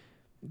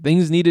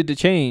things needed to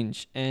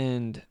change,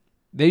 and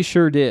they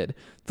sure did.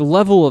 The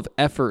level of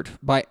effort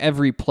by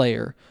every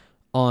player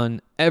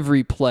on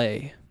every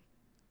play.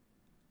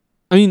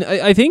 I mean,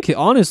 I think,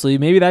 honestly,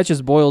 maybe that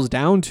just boils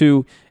down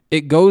to,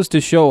 it goes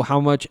to show how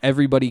much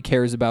everybody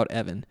cares about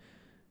Evan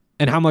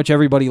and how much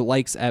everybody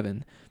likes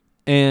Evan.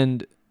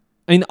 And,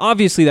 I mean,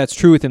 obviously that's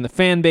true within the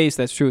fan base,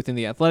 that's true within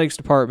the athletics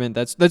department,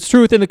 that's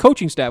true within the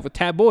coaching staff with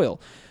Tad Boyle,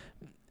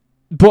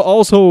 but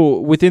also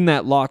within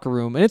that locker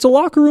room. And it's a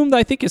locker room that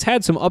I think has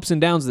had some ups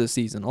and downs this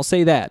season. I'll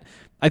say that.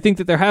 I think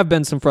that there have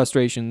been some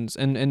frustrations,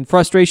 and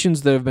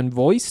frustrations that have been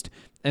voiced,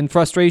 and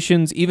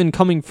frustrations even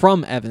coming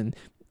from Evan.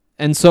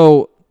 And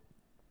so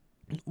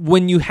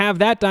when you have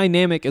that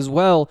dynamic as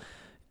well,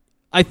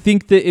 I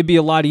think that it'd be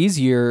a lot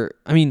easier.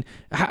 I mean,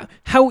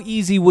 how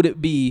easy would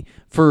it be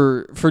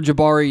for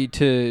Jabari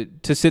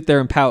to sit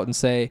there and pout and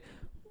say,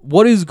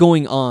 what is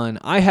going on?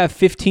 I have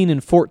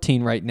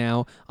 15-14 right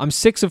now. I'm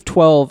 6 of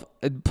 12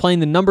 playing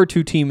the number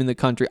 2 team in the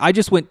country. I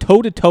just went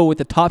toe-to-toe with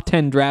the top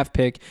 10 draft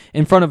pick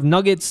in front of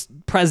Nuggets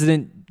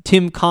president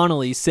Tim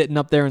Connolly sitting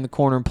up there in the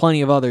corner and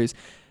plenty of others.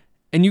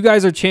 And you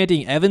guys are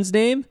chanting Evan's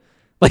name?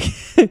 Like,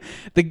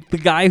 the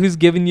guy who's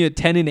giving you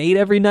 10-8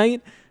 every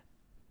night?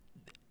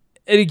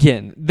 And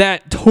again,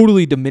 that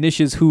totally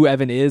diminishes who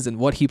Evan is and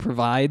what he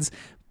provides.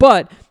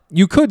 But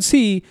you could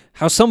see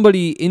how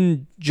somebody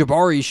in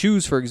Jabari's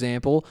shoes, for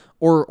example,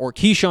 or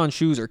Keyshawn's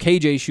shoes or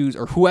KJ's shoes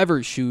or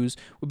whoever's shoes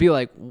would be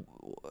like,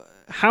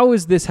 how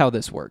is this how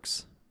this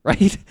works?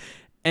 Right?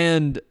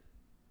 And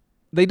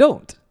they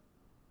don't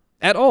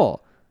at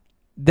all.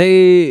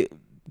 They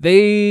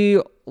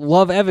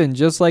love Evan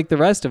just like the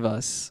rest of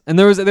us. And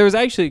there was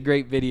actually a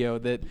great video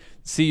that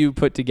CU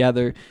put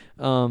together.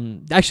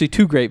 Actually,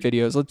 2 great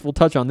videos. We'll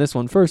touch on this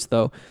one first,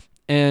 though.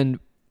 And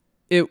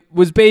it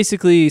was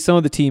basically some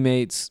of the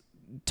teammates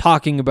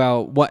talking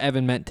about what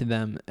Evan meant to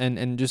them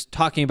and just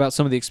talking about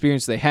some of the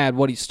experience they had,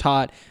 what he's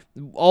taught,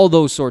 all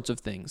those sorts of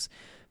things.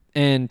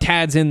 And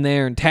Tad's in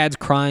there, and Tad's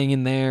crying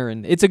in there,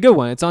 and it's a good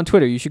one. It's on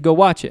Twitter. You should go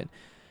watch it.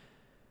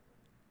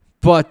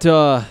 But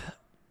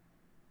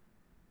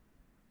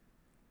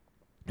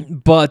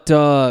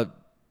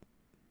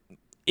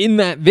in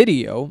that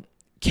video,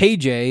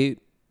 KJ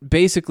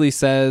basically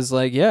says,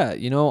 like, yeah, I'm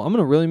going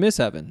to really miss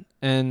Evan.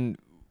 And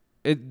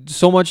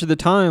so much of the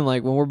time,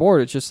 like, when we're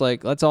bored, it's just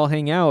like, let's all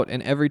hang out.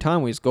 And every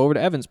time we just go over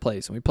to Evan's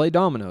place and we play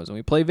dominoes and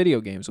we play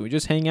video games and we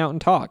just hang out and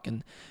talk.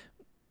 And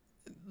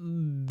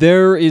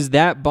there is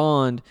that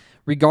bond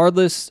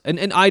regardless. And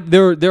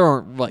there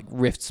aren't like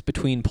rifts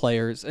between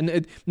players,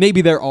 and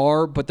maybe there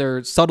are, but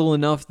they're subtle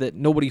enough that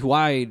nobody who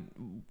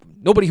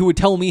would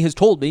tell me has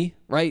told me,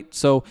 right?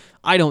 So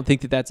I don't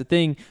think that that's a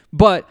thing.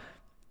 But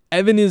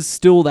Evan is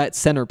still that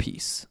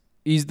centerpiece.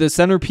 He's the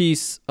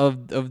centerpiece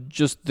of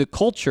just the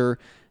culture,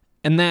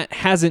 and that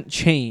hasn't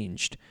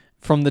changed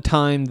from the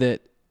time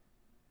that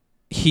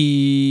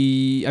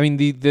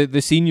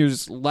the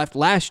seniors left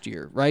last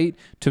year, right?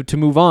 To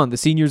move on. The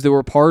seniors that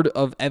were part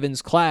of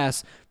Evan's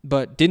class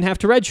but didn't have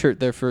to redshirt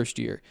their first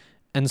year.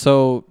 And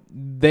so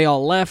they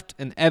all left,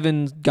 and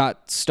Evan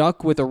got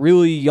stuck with a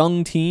really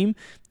young team.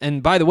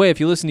 And by the way, if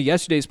you listen to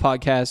yesterday's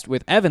podcast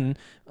with Evan,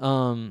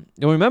 you'll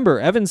remember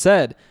Evan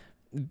said,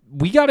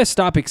 we got to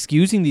stop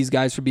excusing these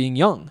guys for being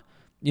young.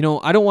 You know,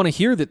 I don't want to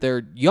hear that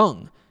they're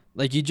young.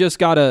 Like, you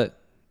gotta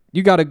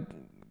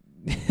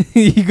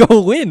you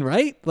go win,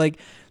 right? Like,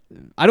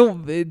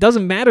 it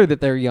doesn't matter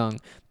that they're young,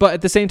 but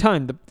at the same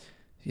time,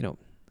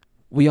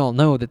 we all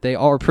know that they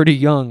are pretty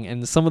young,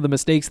 and some of the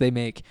mistakes they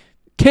make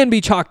can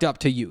be chalked up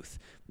to youth.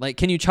 Like,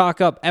 can you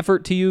chalk up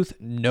effort to youth?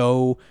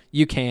 No,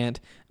 you can't.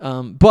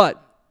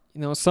 But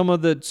some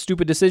of the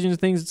stupid decisions,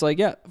 things, it's like,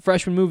 yeah,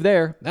 freshman move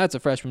there. That's a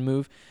freshman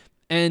move.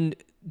 And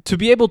to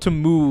be able to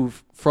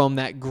move from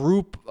that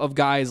group of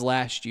guys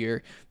last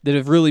year that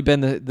have really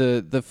been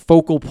the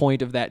focal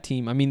point of that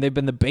team. I mean, they've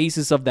been the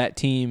basis of that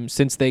team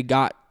since they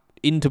got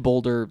into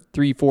Boulder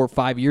 3, 4,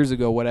 5 years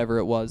ago, whatever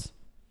it was.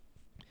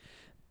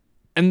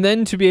 And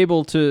then to be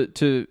able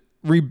to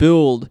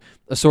rebuild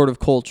a sort of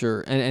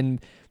culture and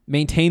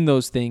maintain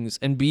those things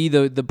and be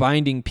the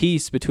binding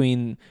piece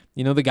between,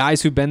 the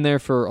guys who've been there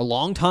for a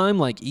long time,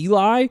 like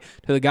Eli,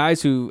 to the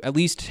guys who at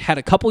least had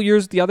a couple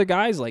years with the other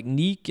guys, like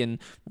Neek and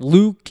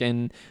Luke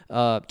and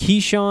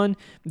Keyshawn,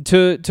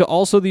 to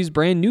also these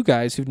brand new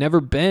guys who've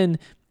never been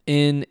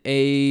in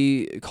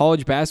a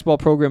college basketball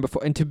program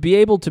before, and to be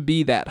able to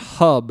be that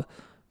hub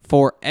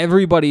for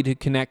everybody to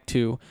connect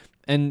to.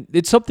 And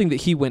it's something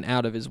that he went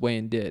out of his way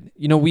and did.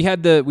 We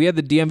had the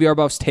DMVR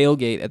Buffs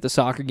tailgate at the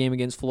soccer game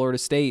against Florida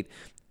State.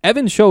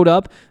 Evan showed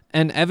up,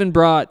 and Evan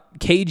brought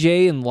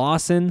KJ and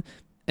Lawson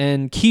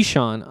and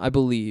Keyshawn, I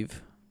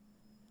believe.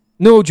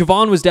 No,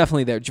 Javon was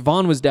definitely there.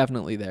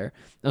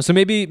 So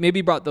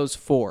maybe brought those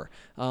 4.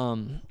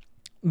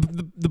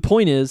 The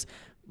point is,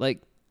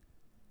 like,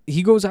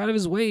 he goes out of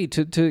his way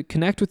to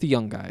connect with the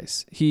young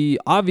guys. He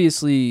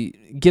obviously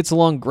gets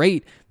along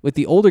great with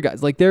the older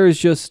guys. Like, there is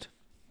just...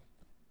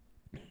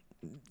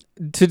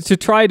 To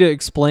try to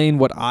explain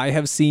what I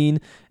have seen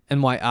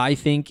and why I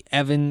think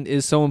Evan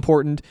is so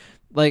important,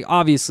 like,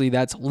 obviously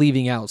that's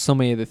leaving out so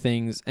many of the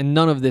things, and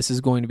none of this is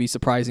going to be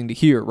surprising to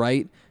hear,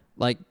 right?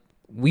 Like,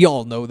 we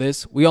all know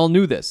this. We all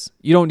knew this.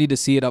 You don't need to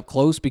see it up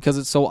close because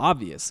it's so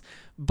obvious.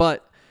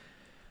 But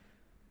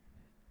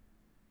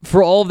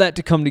for all of that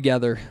to come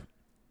together,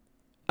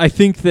 I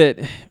think that,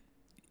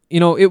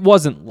 it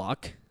wasn't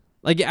luck.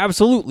 Like, it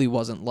absolutely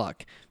wasn't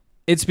luck.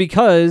 It's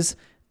because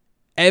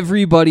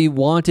everybody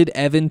wanted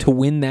Evan to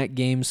win that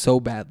game so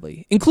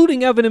badly,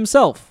 including Evan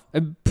himself.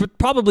 And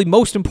probably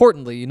most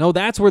importantly,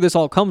 that's where this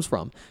all comes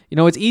from.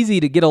 It's easy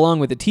to get along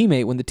with a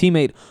teammate when the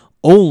teammate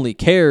only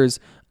cares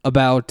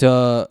about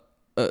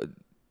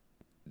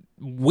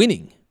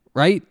winning,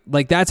 right?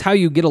 Like, that's how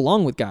you get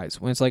along with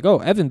guys. When it's like, oh,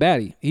 Evan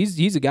Batty,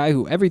 he's a guy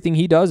who everything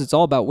he does, it's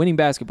all about winning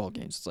basketball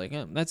games. It's like,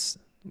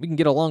 we can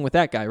get along with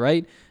that guy,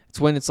 right? It's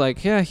when it's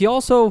like, yeah, he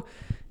likes to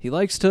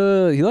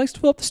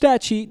fill up the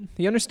stat sheet.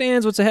 He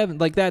understands what's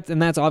ahead, like that,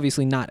 and that's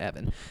obviously not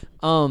Evan.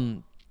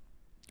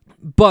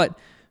 But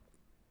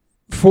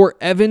for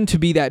Evan to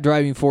be that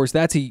driving force,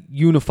 that's a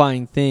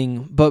unifying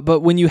thing.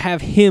 But when you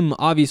have him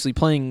obviously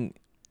playing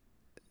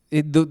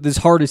as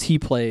hard as he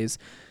plays,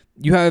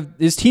 you have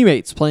his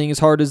teammates playing as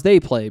hard as they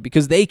play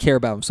because they care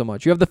about him so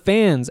much. You have the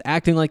fans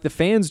acting like the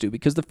fans do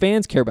because the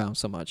fans care about him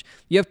so much.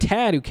 You have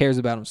Tad who cares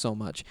about him so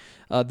much.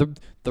 The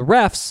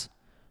refs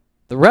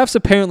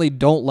apparently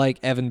don't like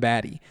Evan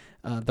Batty.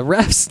 The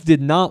refs did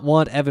not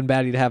want Evan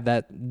Batty to have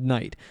that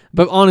night.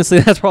 But honestly,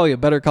 that's probably a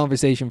better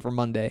conversation for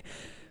Monday.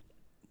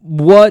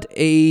 What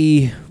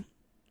a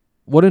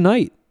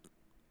night.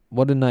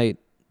 What a night.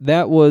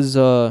 That was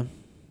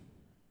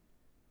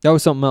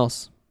something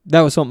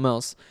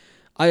else.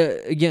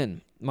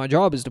 Again, my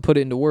job is to put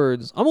it into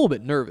words. I'm a little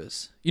bit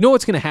nervous. You know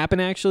what's going to happen,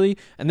 actually?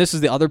 And this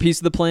is the other piece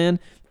of the plan,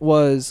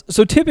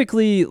 so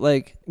typically,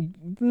 like,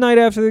 night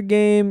after the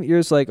game, you're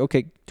just like,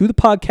 okay, do the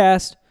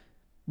podcast,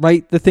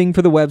 write the thing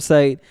for the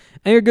website,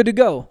 and you're good to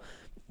go.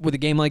 With a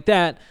game like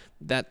that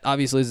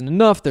obviously isn't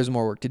enough. There's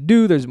more work to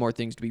do. There's more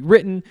things to be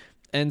written.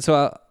 And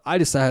so I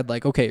decided,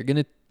 like, okay, you're going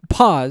to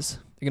pause.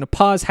 You're going to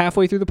pause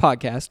halfway through the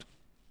podcast.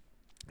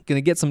 You're going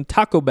to get some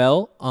Taco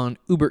Bell on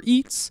Uber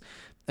Eats,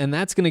 and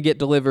that's going to get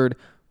delivered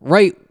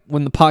right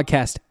when the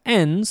podcast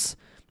ends,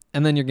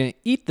 and then you're going to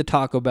eat the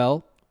Taco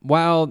Bell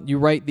while you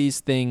write these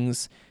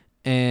things,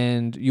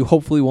 and you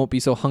hopefully won't be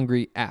so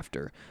hungry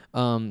after.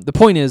 The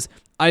point is,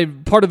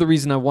 part of the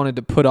reason I wanted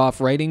to put off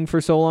writing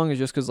for so long is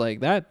just because,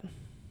 like, that,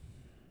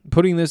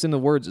 putting this into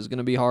words is going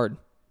to be hard,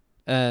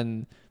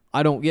 and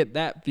I don't get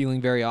that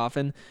feeling very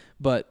often,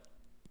 but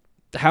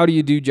how do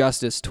you do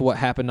justice to what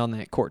happened on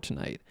that court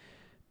tonight?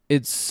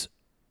 It's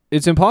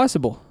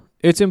impossible.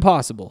 It's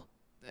impossible.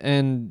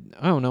 And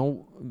I don't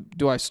know,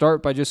 do I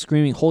start by just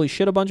screaming holy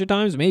shit a bunch of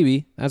times?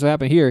 Maybe. That's what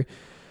happened here.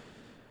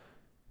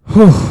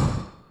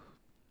 I'll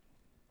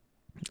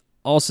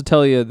also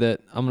tell you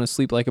that I'm going to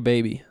sleep like a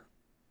baby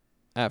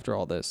after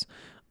all this.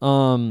 You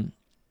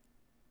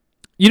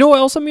know what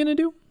else I'm going to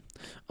do?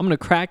 I'm going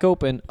to crack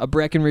open a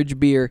Breckenridge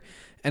beer,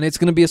 and it's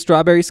going to be a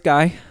Strawberry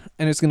Sky,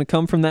 and it's going to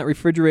come from that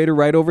refrigerator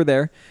right over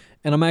there.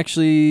 And am I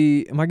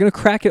going to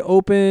crack it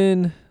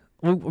open?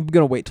 I'm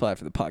going to wait till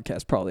after the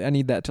podcast, probably. I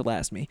need that to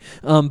last me.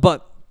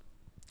 But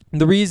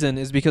the reason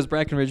is because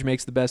Breckenridge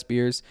makes the best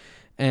beers,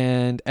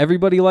 and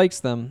everybody likes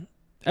them.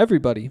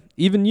 Everybody,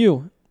 even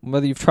you,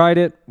 whether you've tried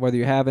it, whether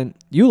you haven't,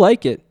 you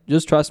like it.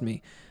 Just trust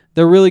me.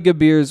 They're really good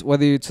beers,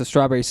 whether it's the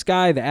Strawberry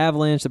Sky, the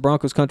Avalanche, the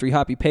Broncos Country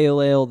Hoppy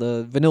Pale Ale,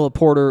 the Vanilla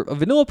Porter. A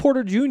Vanilla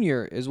Porter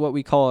Jr. is what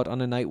we call it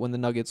on a night when the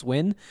Nuggets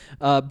win.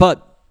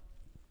 But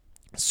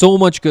so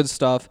much good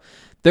stuff.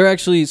 They're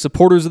actually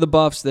supporters of the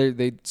Buffs.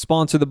 They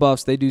sponsor the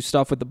Buffs. They do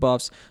stuff with the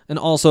Buffs and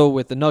also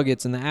with the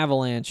Nuggets and the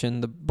Avalanche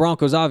and the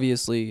Broncos,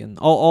 obviously, and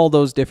all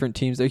those different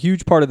teams. They're a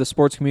huge part of the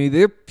sports community.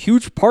 They're a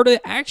huge part of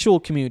the actual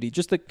community,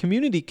 just the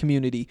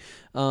community.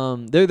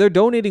 They're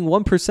donating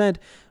 1%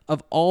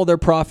 of all their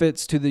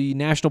profits to the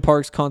National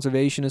Parks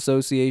Conservation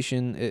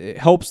Association. It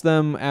helps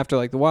them after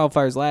like the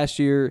wildfires last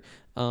year,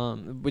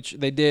 which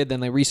they did.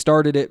 Then they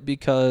restarted it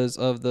because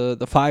of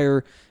the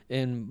fire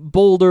in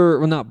Boulder.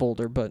 Well, not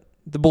Boulder, but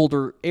the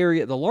Boulder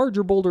area, the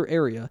larger Boulder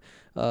area.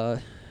 I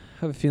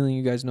have a feeling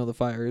you guys know the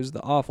fire is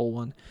the awful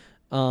one.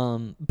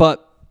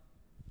 But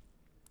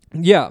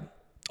yeah,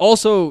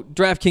 also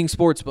DraftKings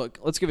Sportsbook.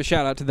 Let's give a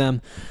shout out to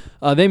them.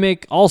 They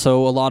make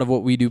also a lot of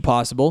what we do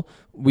possible.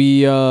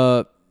 We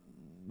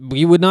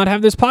would not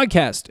have this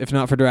podcast if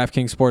not for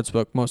DraftKings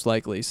Sportsbook, most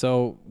likely.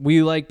 So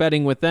we like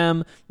betting with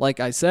them. Like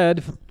I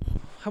said,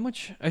 how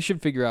much I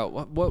should figure out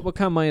what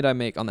kind of money did I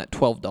make on that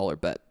 $12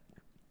 bet.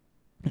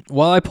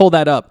 While I pull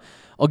that up,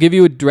 I'll give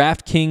you a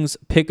DraftKings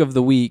pick of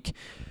the week.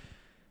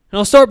 And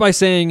I'll start by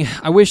saying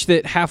I wish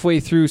that halfway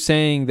through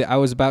saying that I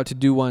was about to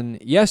do one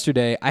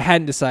yesterday, I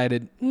hadn't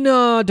decided,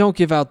 no, don't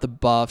give out the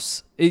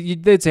Buffs.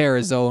 It's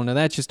Arizona.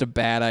 That's just a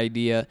bad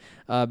idea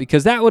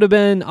because that would have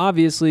been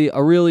obviously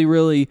a really,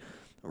 really,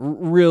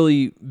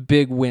 really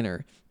big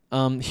winner.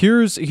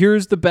 Here's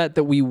the bet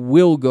that we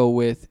will go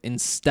with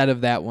instead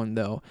of that one,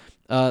 though.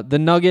 The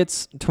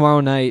Nuggets tomorrow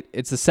night,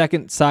 it's the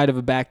second side of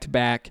a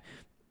back-to-back,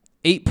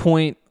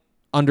 8-point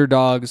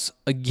underdogs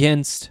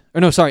against,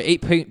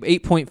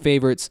 8-point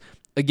favorites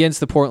against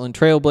the Portland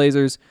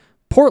Trailblazers.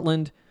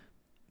 Portland,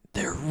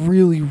 they're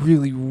really,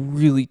 really,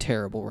 really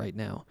terrible right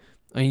now.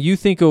 I mean, you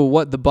think of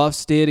what the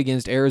Buffs did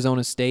against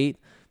Arizona State,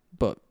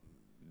 but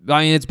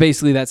I mean, it's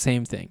basically that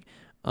same thing.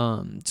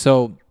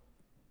 So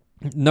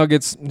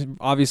Nuggets,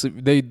 obviously,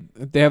 they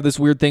have this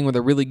weird thing where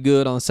they're really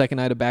good on the second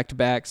night of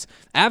back-to-backs.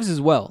 Avs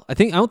as well. I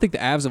don't think the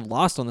Avs have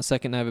lost on the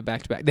second night of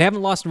back-to-back. They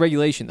haven't lost in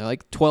regulation. They're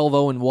like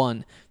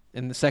 12-0-1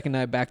 in the second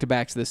night of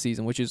back-to-backs this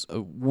season, which is a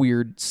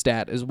weird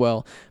stat as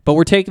well. But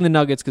we're taking the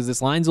Nuggets because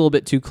this line's a little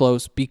bit too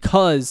close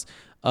because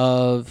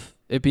of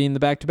it being the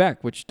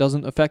back-to-back, which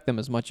doesn't affect them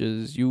as much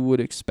as you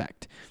would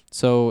expect.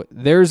 So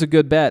there's a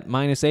good bet,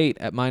 -8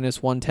 at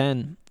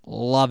 -110.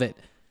 Love it.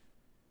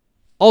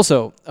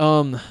 Also,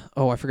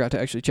 I forgot to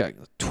actually check.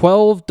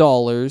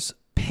 $12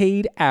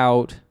 paid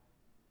out.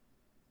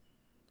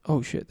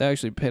 Oh shit, that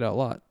actually paid out a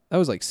lot. That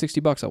was like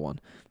 $60 I won.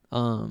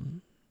 A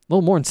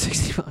little more than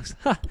 $60.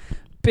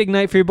 Big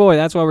night for your boy.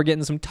 That's why we're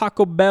getting some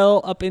Taco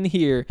Bell up in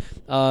here.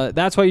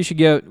 That's why you should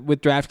get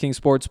with DraftKings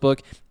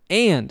Sportsbook.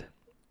 And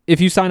if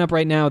you sign up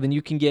right now, then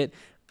you can get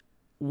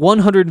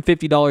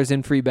 $150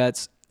 in free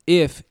bets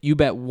if you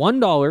bet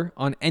 $1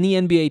 on any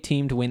NBA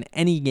team to win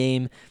any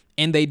game,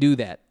 and they do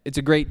that. It's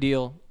a great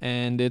deal,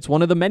 and it's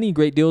one of the many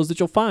great deals that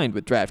you'll find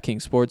with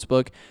DraftKings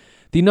Sportsbook,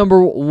 the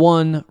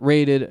 #1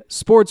 rated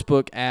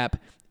sportsbook app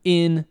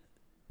in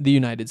the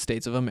United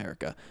States of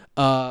America.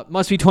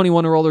 Must be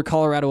 21 or older,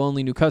 Colorado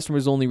only, new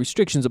customers only,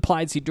 restrictions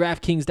applied. See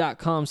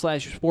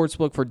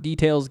DraftKings.com/sportsbook for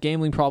details.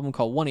 Gambling problem,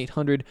 call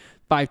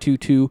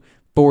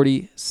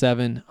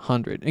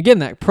 1-800-522-4700. Again,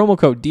 that promo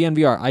code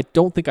DNVR. I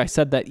don't think I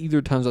said that either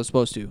times I was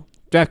supposed to.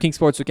 DraftKings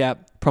Sportsbook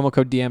app, promo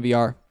code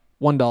DNVR,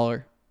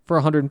 $1 for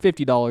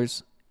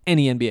 $150,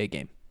 any NBA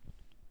game.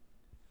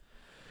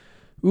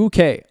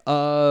 Okay.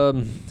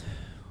 I'm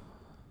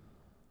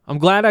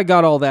glad I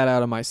got all that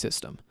out of my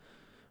system,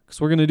 because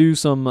we're going to do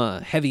some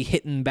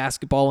heavy-hitting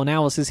basketball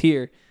analysis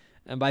here.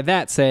 And by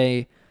that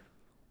say,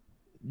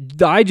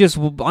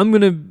 I'm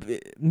going to,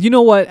 you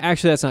know what?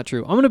 Actually, that's not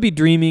true. I'm going to be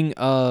dreaming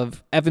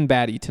of Evan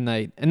Batty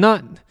tonight. And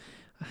not,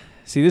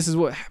 see, this is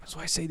what happens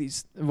when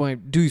I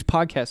do these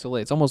podcasts so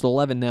late. It's almost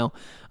 11 now.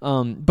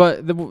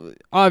 But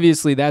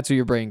obviously, that's where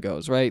your brain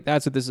goes, right?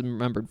 That's what this is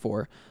remembered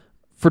for.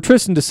 For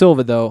Tristan da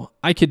Silva, though,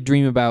 I could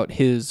dream about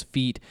his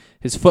feet,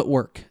 his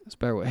footwork.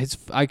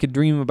 I could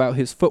dream about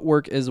his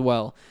footwork as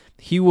well.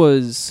 He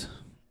was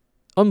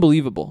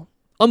unbelievable.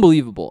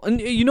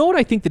 And you know what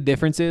I think the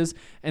difference is?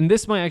 And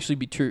this might actually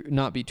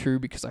not be true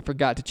because I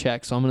forgot to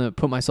check, so I'm going to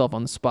put myself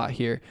on the spot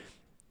here.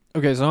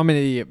 Okay, so I'm an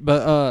idiot.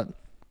 But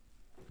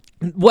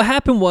what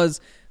happened was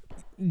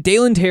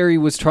Dalen Terry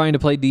was trying to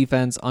play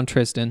defense on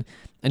Tristan,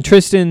 and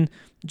Tristan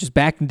just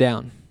backed him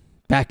down.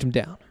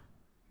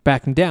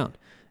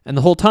 And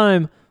the whole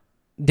time,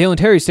 Dalen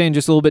Terry's staying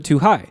just a little bit too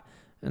high.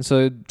 And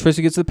so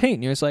Tristan gets to the paint,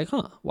 and you're just like,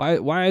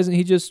 why isn't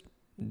he just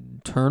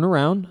turn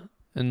around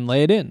and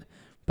lay it in?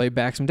 But he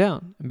backs him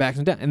down.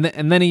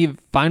 And then he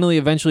finally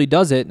eventually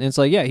does it, and it's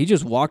like, yeah, he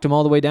just walked him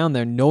all the way down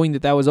there knowing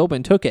that was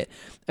open, took it.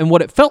 And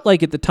what it felt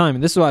like at the time,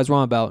 and this is what I was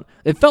wrong about,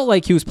 it felt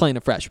like he was playing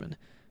a freshman.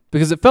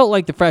 because it felt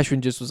like the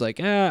freshman just was like,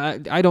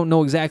 I don't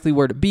know exactly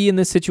where to be in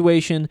this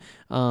situation.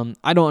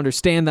 I don't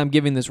understand that I'm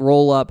giving this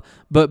roll up.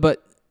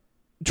 But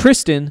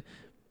Tristan,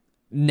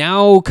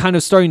 now kind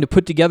of starting to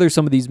put together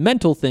some of these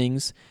mental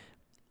things,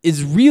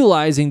 is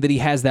realizing that he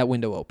has that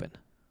window open,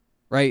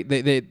 right?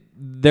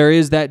 There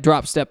is that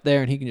drop step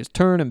there, and he can just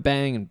turn and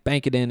bang and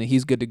bank it in, and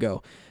he's good to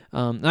go.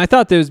 And I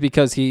thought that was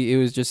because it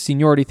was just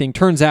seniority thing.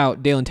 Turns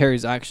out Dalen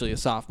Terry's actually a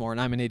sophomore, and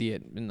I'm an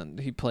idiot, and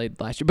he played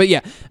last year. But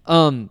yeah,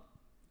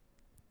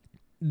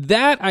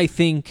 that I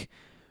think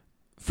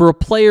for a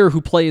player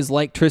who plays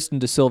like Tristan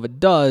da Silva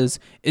does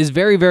is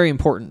very, very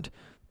important,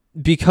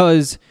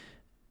 because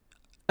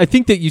I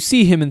think that you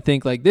see him and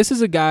think like, this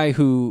is a guy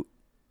who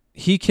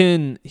he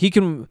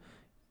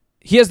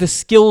has the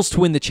skills to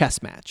win the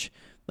chess match.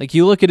 Like,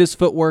 you look at his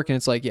footwork and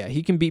it's like, yeah,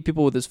 he can beat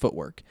people with his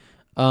footwork.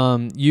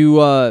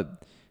 You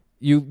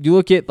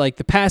look at like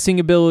the passing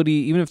ability,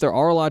 even if there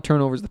are a lot of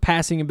turnovers, the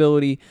passing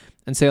ability,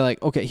 and say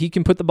like, okay, he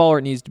can put the ball where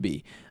it needs to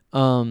be.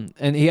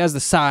 And he has the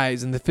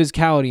size and the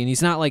physicality, and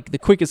he's not like the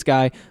quickest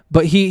guy,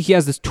 but he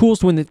has the tools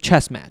to win the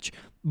chess match.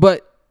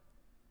 But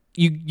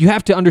you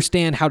have to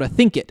understand how to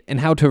think it and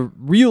how to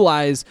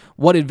realize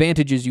what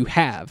advantages you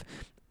have.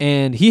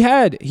 And he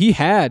had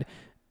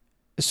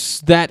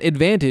that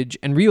advantage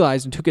and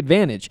realized and took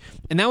advantage.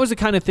 And that was the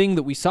kind of thing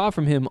that we saw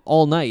from him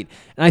all night.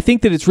 And I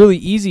think that it's really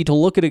easy to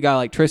look at a guy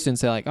like Tristan and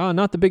say like, oh,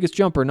 not the biggest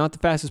jumper, not the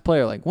fastest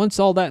player. Like, once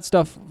all that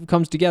stuff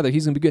comes together,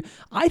 he's going to be good.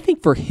 I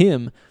think for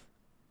him,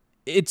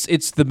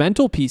 it's the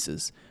mental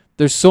pieces.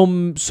 There's so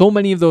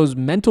many of those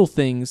mental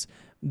things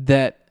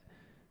that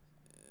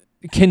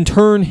can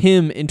turn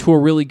him into a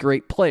really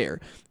great player.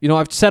 You know,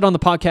 I've said on the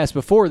podcast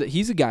before that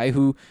he's a guy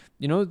who,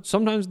 you know,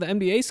 sometimes the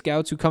NBA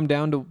scouts who come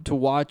down to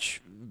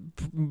watch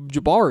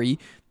Jabari,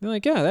 they're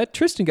like, yeah, that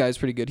Tristan guy is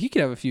pretty good. He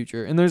could have a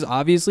future. And there's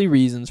obviously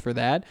reasons for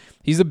that.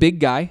 He's a big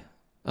guy,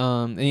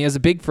 and he has a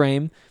big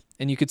frame,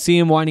 and you could see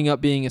him winding up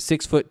being a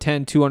 6'10",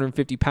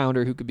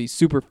 250-pounder who could be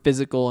super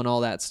physical and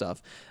all that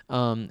stuff.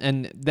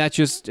 And that's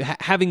just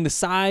having the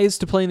size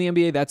to play in the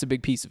NBA, that's a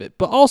big piece of it.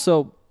 But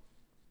also,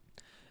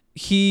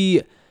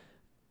 he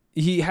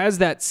has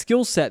that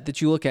skill set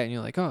that you look at and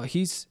you're like, oh,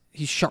 he's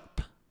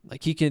sharp.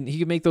 Like, he can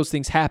make those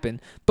things happen.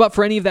 But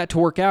for any of that to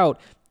work out,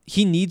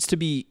 he needs to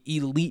be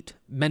elite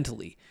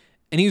mentally.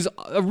 And he's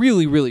a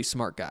really, really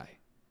smart guy.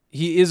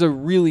 He is a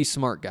really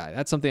smart guy.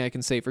 That's something I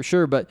can say for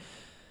sure. But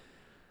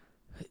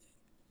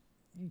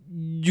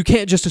you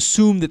can't just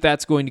assume that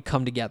that's going to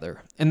come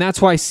together. And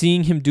that's why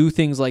seeing him do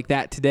things like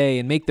that today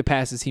and make the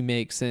passes he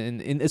makes,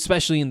 and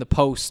especially in the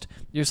post,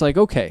 you're just like,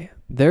 okay,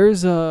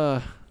 there's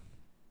stuff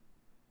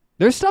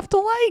to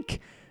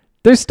like.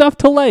 There's stuff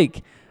to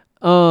like.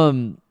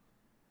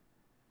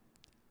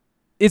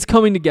 It's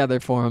coming together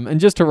for him. And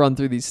just to run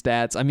through these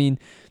stats, I mean,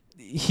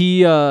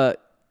 he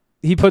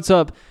puts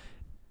up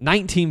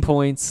 19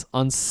 points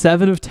on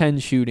 7 of 10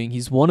 shooting.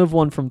 He's 1 of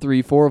 1 from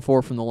 3, 4 of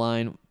 4 from the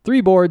line, 3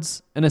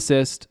 boards, an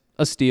assist,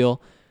 a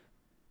steal,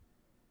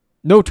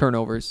 no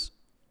turnovers.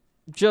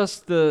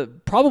 Just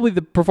probably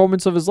the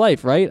performance of his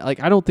life, right?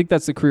 Like, I don't think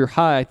that's the career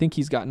high. I think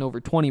he's gotten over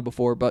 20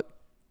 before, but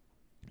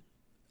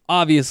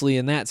obviously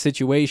in that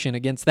situation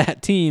against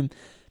that team,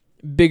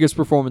 biggest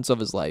performance of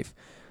his life.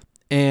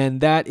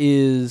 And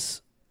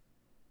it's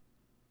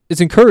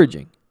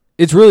encouraging.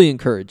 It's really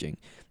encouraging,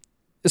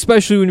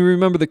 especially when you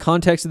remember the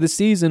context of the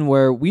season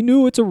where we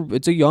knew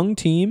it's a young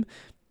team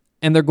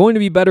and they're going to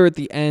be better at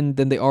the end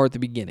than they are at the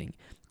beginning.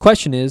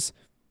 Question is,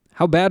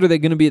 how bad are they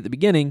going to be at the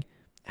beginning?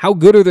 How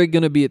good are they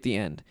going to be at the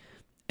end?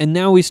 And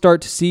now we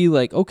start to see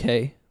like,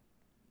 okay,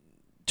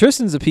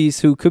 Tristan's a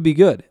piece who could be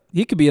good.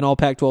 He could be an all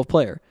Pac-12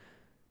 player.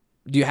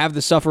 Do you have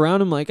the stuff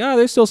around him? Like,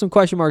 there's still some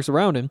question marks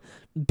around him.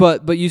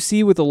 But you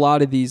see with a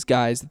lot of these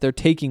guys that they're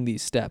taking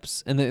these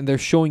steps and they're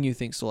showing you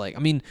things to like. I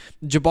mean,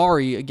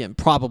 Jabari, again,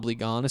 probably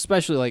gone,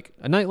 especially like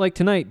a night like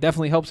tonight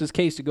definitely helps his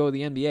case to go to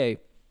the NBA.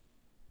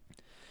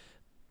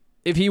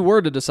 If he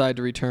were to decide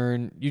to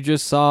return, you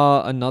just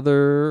saw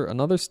another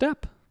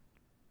step.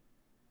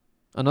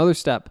 Another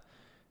step.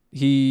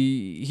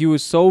 He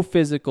was so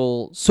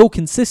physical, so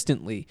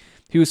consistently.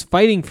 He was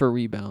fighting for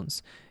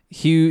rebounds.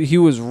 He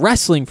was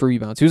wrestling for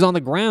rebounds. He was on the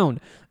ground,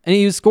 and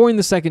he was scoring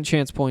the second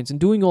chance points and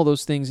doing all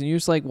those things, and you're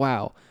just like,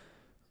 wow,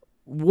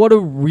 what a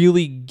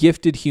really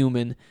gifted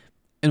human,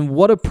 and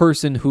what a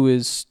person who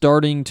is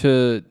starting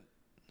to,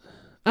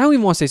 I don't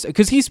even want to say,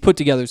 because he's put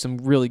together some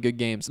really good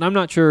games, and I'm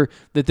not sure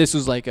that this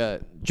was like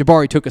a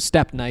Jabari took a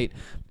step night,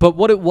 but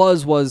what it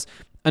was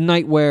a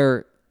night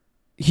where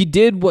he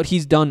did what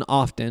he's done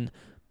often,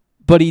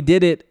 but he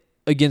did it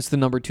against the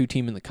number 2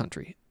 team in the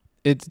country.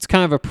 It's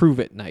kind of a prove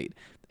it night.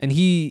 And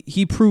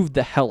he proved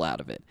the hell out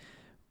of it.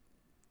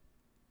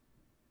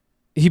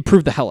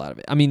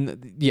 I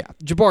mean, yeah,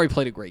 Jabari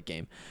played a great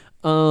game.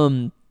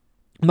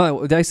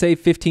 Did I say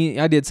 15?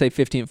 I did say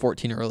 15 and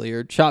 14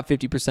 earlier. Shot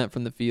 50%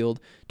 from the field.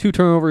 2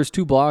 turnovers,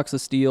 2 blocks, a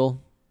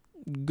steal.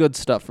 Good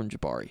stuff from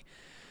Jabari.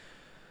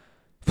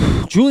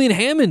 Julian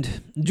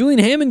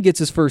Hammond gets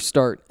his first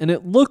start, and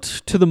it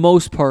looked to the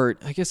most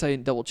part, I guess I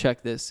didn't double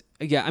check this.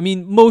 Yeah, I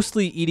mean,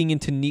 mostly eating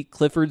into Nick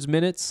Clifford's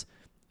minutes.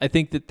 I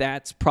think that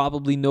that's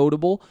probably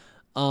notable.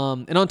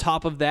 And on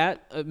top of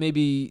that,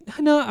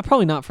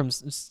 probably not from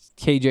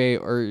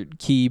KJ or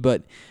Key,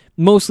 but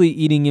mostly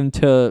eating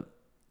into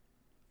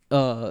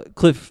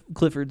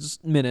Clifford's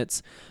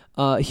minutes.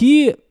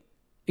 He,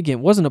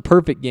 again, wasn't a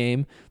perfect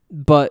game,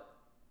 but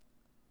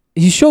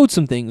he showed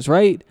some things,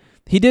 right?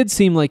 He did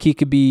seem like he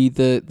could be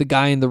the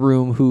guy in the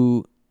room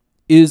who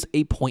is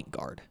a point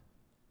guard.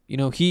 You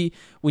know,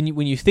 when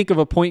you think of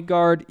a point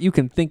guard, you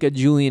can think of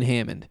Julian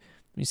Hammond.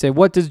 You say,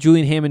 what does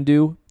Julian Hammond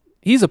do?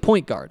 He's a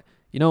point guard.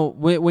 You know,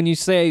 when you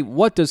say,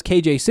 what does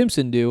KJ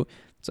Simpson do?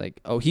 It's like,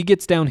 oh, he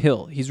gets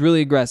downhill. He's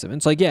really aggressive. And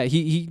it's like, yeah,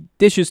 he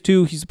dishes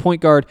too. He's a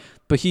point guard,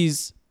 but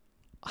he's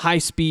high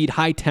speed,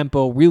 high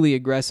tempo, really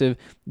aggressive,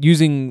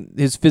 using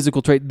his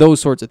physical trait,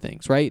 those sorts of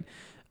things, right?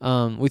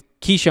 With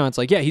Keyshawn, it's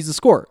like, yeah, he's a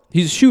scorer.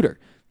 He's a shooter.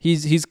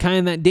 He's kind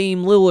of that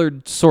Dame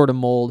Lillard sort of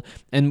mold.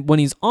 And when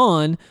he's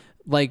on,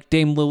 like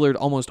Dame Lillard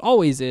almost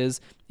always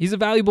is, he's a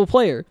valuable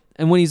player.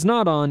 And when he's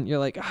not on, you're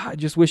like, I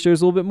just wish there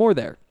was a little bit more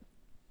there.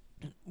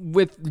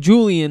 With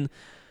Julian,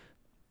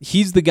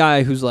 he's the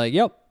guy who's like,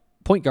 yep,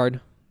 point guard.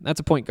 That's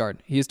a point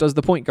guard. He just does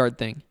the point guard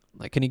thing.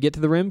 Like, can he get to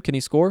the rim? Can he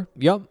score?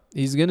 Yep.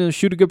 He's going to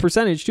shoot a good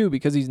percentage too,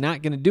 because he's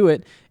not going to do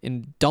it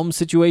in dumb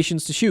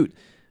situations to shoot.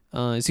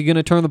 Is he going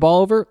to turn the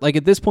ball over? Like,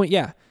 at this point,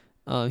 yeah.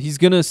 He's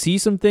going to see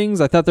some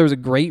things. I thought there was a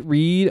great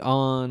read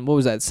on, what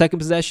was that, second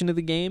possession of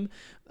the game.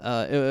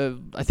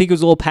 I think it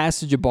was a little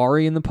pass to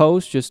Jabari in the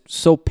post, just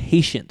so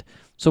patient.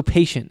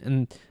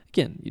 And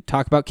again, you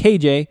talk about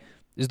KJ.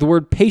 Is the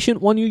word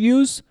patient one you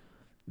use?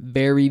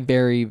 Very,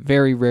 very,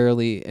 very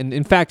rarely. And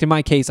in fact, in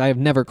my case, I have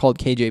never called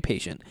KJ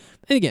patient.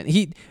 And again,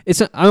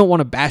 I don't want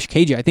to bash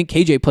KJ. I think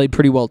KJ played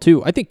pretty well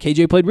too. I think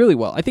KJ played really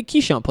well. I think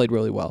Keyshawn played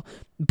really well.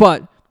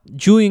 But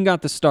Julian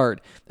got the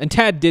start. And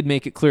Tad did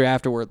make it clear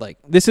afterward, like,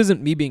 this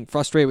isn't me being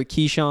frustrated with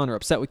Keyshawn or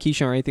upset with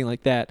Keyshawn or anything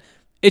like that.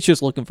 It's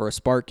just looking for a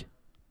spark.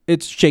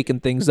 It's shaking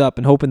things up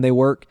and hoping they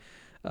work.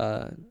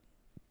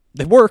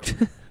 They worked.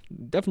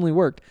 Definitely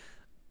worked.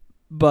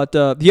 But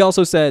he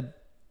also said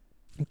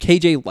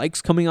KJ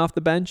likes coming off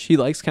the bench. He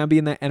likes kind of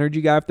being that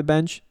energy guy off the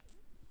bench.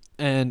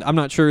 And I'm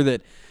not sure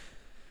that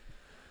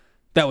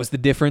was the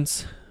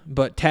difference.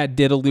 But Tad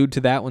did allude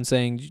to that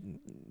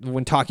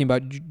when talking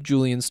about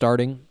Julian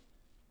starting.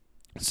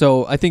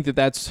 So I think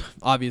that's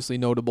obviously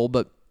notable.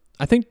 But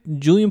I think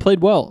Julian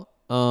played well.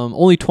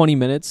 Only 20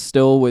 minutes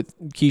still, with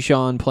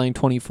Keyshawn playing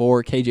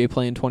 24, KJ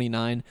playing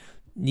 29.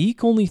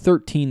 Neek only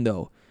 13,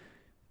 though.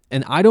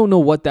 And I don't know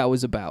what that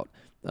was about.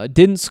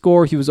 Didn't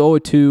score. He was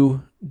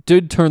 0-2.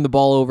 Did turn the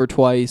ball over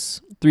twice.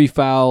 3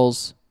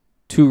 fouls,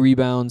 2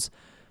 rebounds.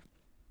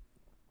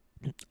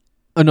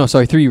 Oh, no,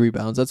 sorry, 3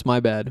 rebounds. That's my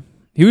bad.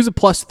 He was a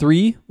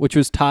 +3, which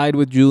was tied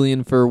with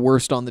Julian for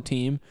worst on the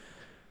team.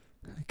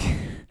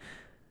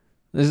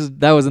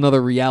 That was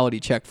another reality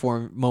check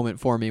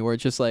moment for me, where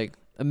it's just like,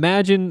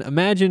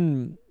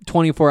 imagine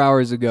 24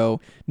 hours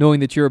ago knowing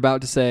that you're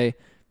about to say,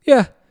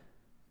 yeah,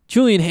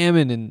 Julian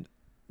Hammond and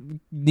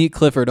Neek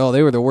Clifford, oh,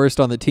 they were the worst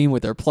on the team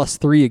with their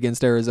 +3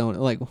 against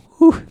Arizona. Like,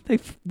 whew, they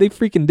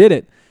freaking did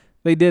it.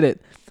 They did it.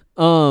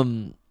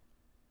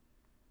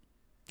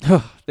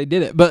 They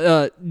did it.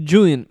 But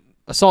Julian,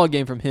 a solid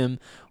game from him.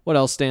 What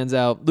else stands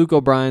out? Luke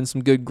O'Brien,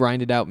 some good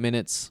grinded out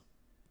minutes.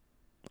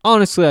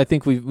 Honestly, I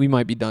think we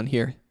might be done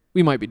here.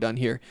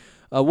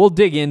 We'll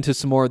dig into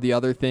some more of the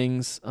other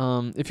things.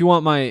 If you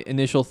want my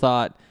initial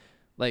thought,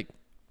 like,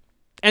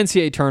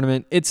 NCAA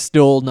tournament, it's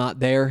still not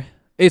there.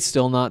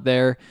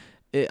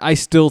 I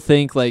still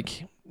think,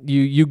 like,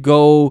 you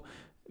go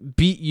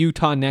beat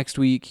Utah next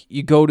week.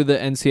 You go to the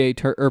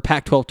NCAA or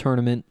Pac-12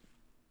 tournament.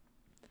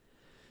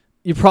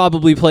 You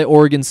probably play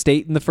Oregon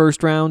State in the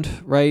first round,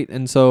 right?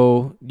 And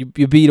so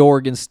you beat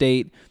Oregon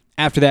State.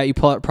 After that, you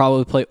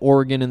probably play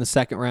Oregon in the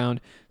second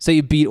round. Say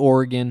you beat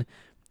Oregon.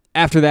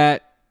 After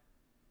that,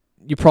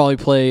 you probably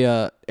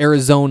play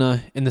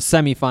Arizona in the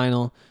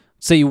semifinal.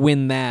 Say you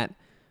win that.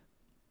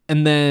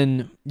 And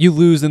then you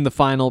lose in the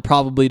final,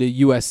 probably to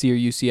USC or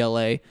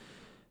UCLA.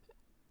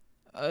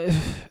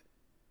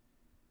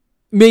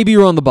 Maybe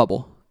you're on the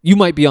bubble. You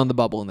might be on the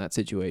bubble in that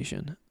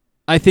situation.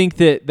 I think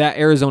that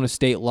Arizona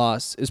State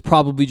loss is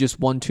probably just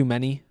one too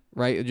many,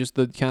 right? Just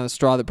the kind of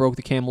straw that broke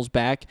the camel's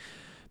back.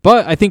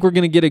 But I think we're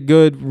going to get a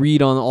good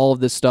read on all of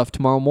this stuff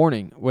tomorrow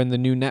morning when the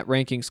new net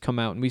rankings come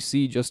out and we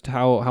see just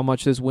how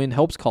much this win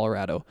helps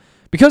Colorado.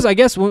 Because I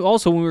guess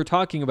also when we were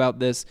talking about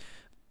this,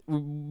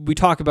 we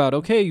talk about,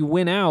 okay, you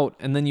win out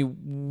and then you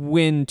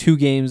win 2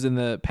 games in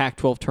the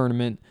Pac-12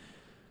 tournament.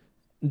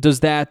 Does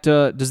that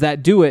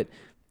do it?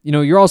 You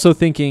know, you're also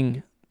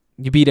thinking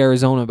you beat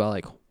Arizona by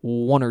like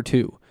 1 or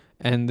 2.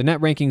 And the net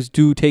rankings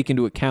do take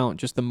into account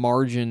just the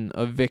margin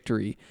of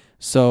victory.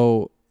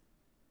 So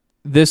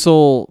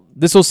this'll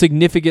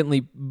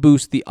significantly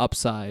boost the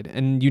upside.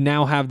 And you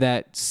now have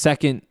that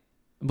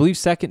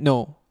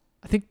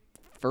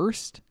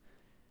first?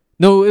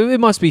 No, it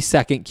must be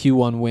second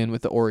Q1 win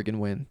with the Oregon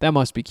win. That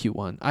must be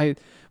Q1.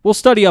 We'll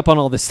study up on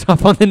all this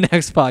stuff on the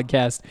next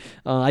podcast.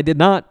 I did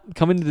not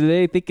come into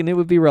today thinking it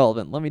would be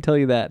relevant. Let me tell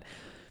you that.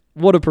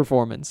 What a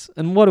performance,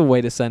 and what a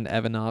way to send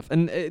Evan off.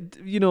 And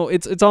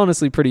it's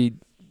honestly pretty.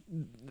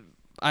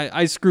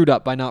 I screwed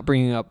up by not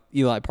bringing up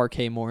Eli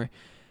Parquet more.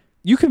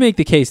 You could make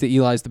the case that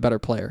Eli's the better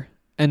player,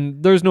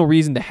 and there's no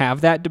reason to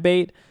have that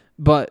debate,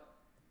 but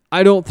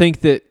I don't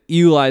think that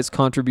Eli's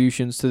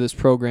contributions to this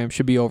program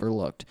should be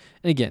overlooked.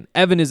 And again,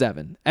 Evan is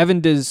Evan. Evan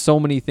does so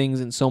many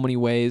things in so many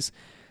ways.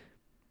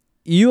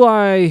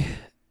 Eli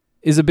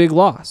is a big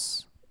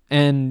loss,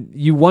 and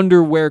you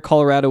wonder where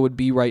Colorado would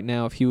be right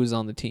now if he was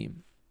on the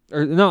team.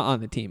 Or not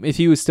on the team, if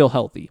he was still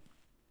healthy.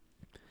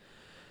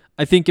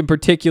 I think in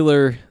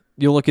particular,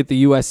 you'll look at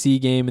the USC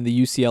game and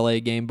the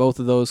UCLA game. Both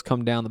of those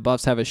come down. The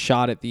Buffs have a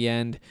shot at the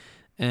end,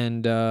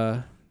 and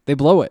they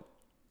blow it.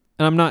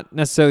 And I'm not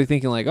necessarily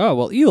thinking like, oh,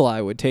 well,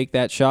 Eli would take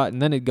that shot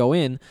and then it'd go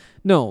in.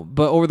 No,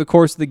 but over the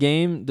course of the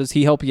game, does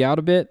he help you out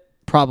a bit?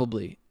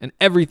 Probably. And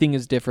everything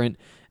is different,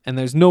 and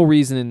there's no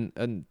reason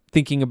in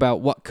thinking about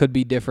what could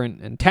be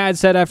different. And Tad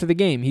said after the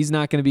game, he's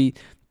not going to be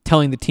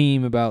telling the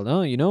team about,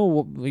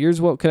 here's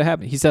what could have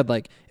happened. He said,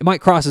 like, it might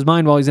cross his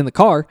mind while he's in the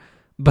car,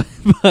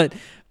 but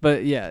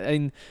yeah,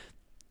 and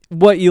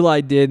what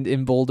Eli did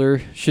in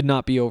Boulder should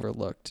not be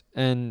overlooked.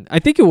 And I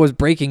think it was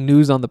breaking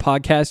news on the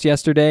podcast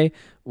yesterday,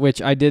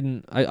 which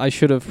I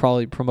should have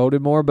probably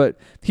promoted more, but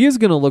he is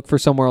going to look for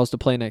somewhere else to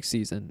play next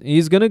season.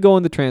 He's going to go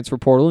in the transfer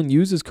portal and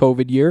use his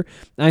COVID year,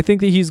 and I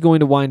think that he's going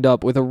to wind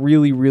up with a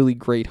really, really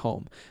great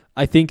home.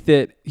 I think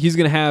that he's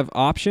going to have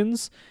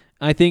options.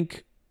 I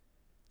think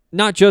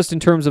not just in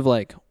terms of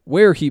like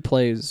where he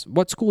plays,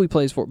 what school he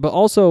plays for, but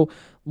also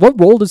what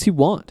role does he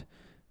want?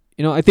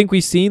 I think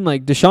we've seen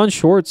like Deshaun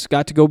Schwartz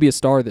got to go be a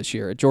star this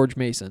year at George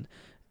Mason.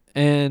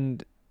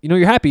 And,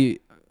 you're happy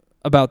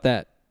about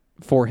that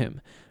for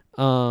him.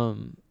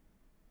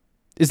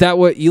 Is that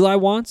what Eli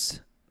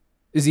wants?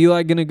 Is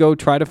Eli going to go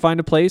try to find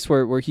a place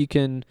where he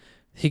can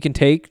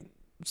take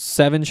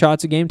 7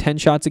 shots a game, 10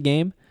 shots a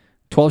game,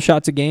 12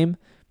 shots a game?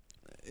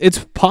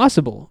 It's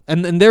possible.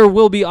 And there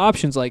will be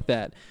options like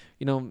that.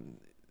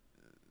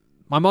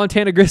 My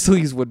Montana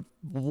Grizzlies would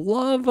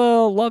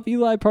love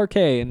Eli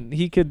Parquet, and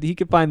he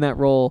could find that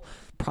role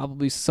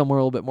probably somewhere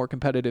a little bit more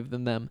competitive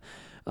than them.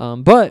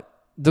 But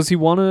does he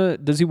want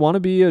to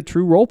be a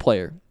true role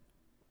player?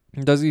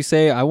 Does he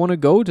say, I want to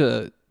go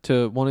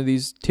to one of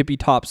these tippy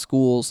top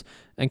schools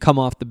and come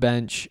off the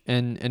bench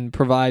and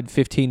provide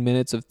 15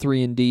 minutes of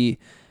 3-and-D?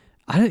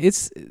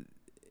 It's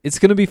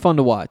going to be fun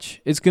to watch.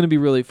 It's going to be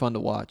really fun to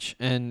watch,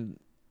 and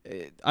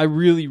I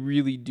really,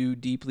 really do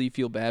deeply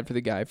feel bad for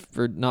the guy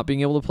for not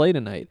being able to play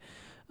tonight.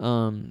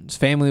 His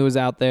family was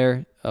out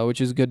there,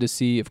 which is good to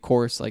see, of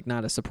course, like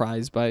not a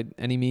surprise by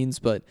any means,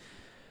 but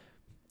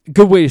a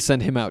good way to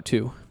send him out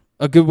too.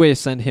 A good way to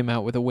send him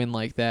out with a win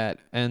like that.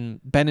 And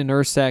Benon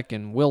Ursek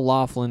and Will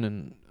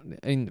Laughlin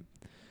and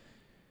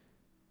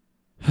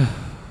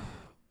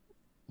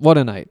what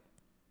a night.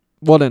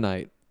 What a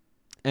night.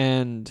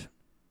 And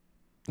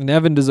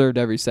Evan deserved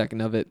every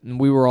second of it, and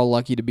we were all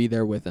lucky to be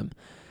there with him.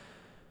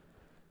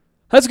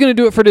 That's going to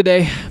do it for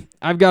today.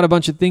 I've got a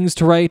bunch of things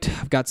to write.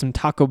 I've got some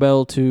Taco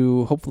Bell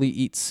to hopefully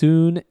eat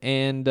soon,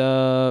 and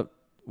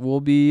we'll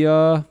be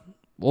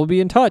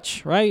in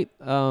touch, right?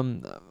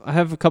 I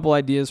have a couple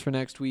ideas for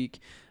next week,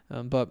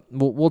 but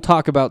we'll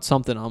talk about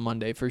something on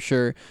Monday for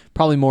sure.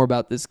 Probably more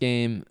about this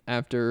game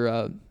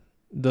after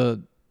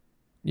the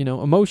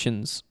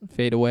emotions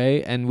fade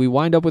away and we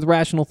wind up with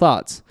rational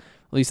thoughts.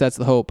 At least that's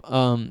the hope.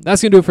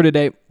 That's going to do it for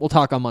today. We'll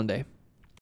talk on Monday.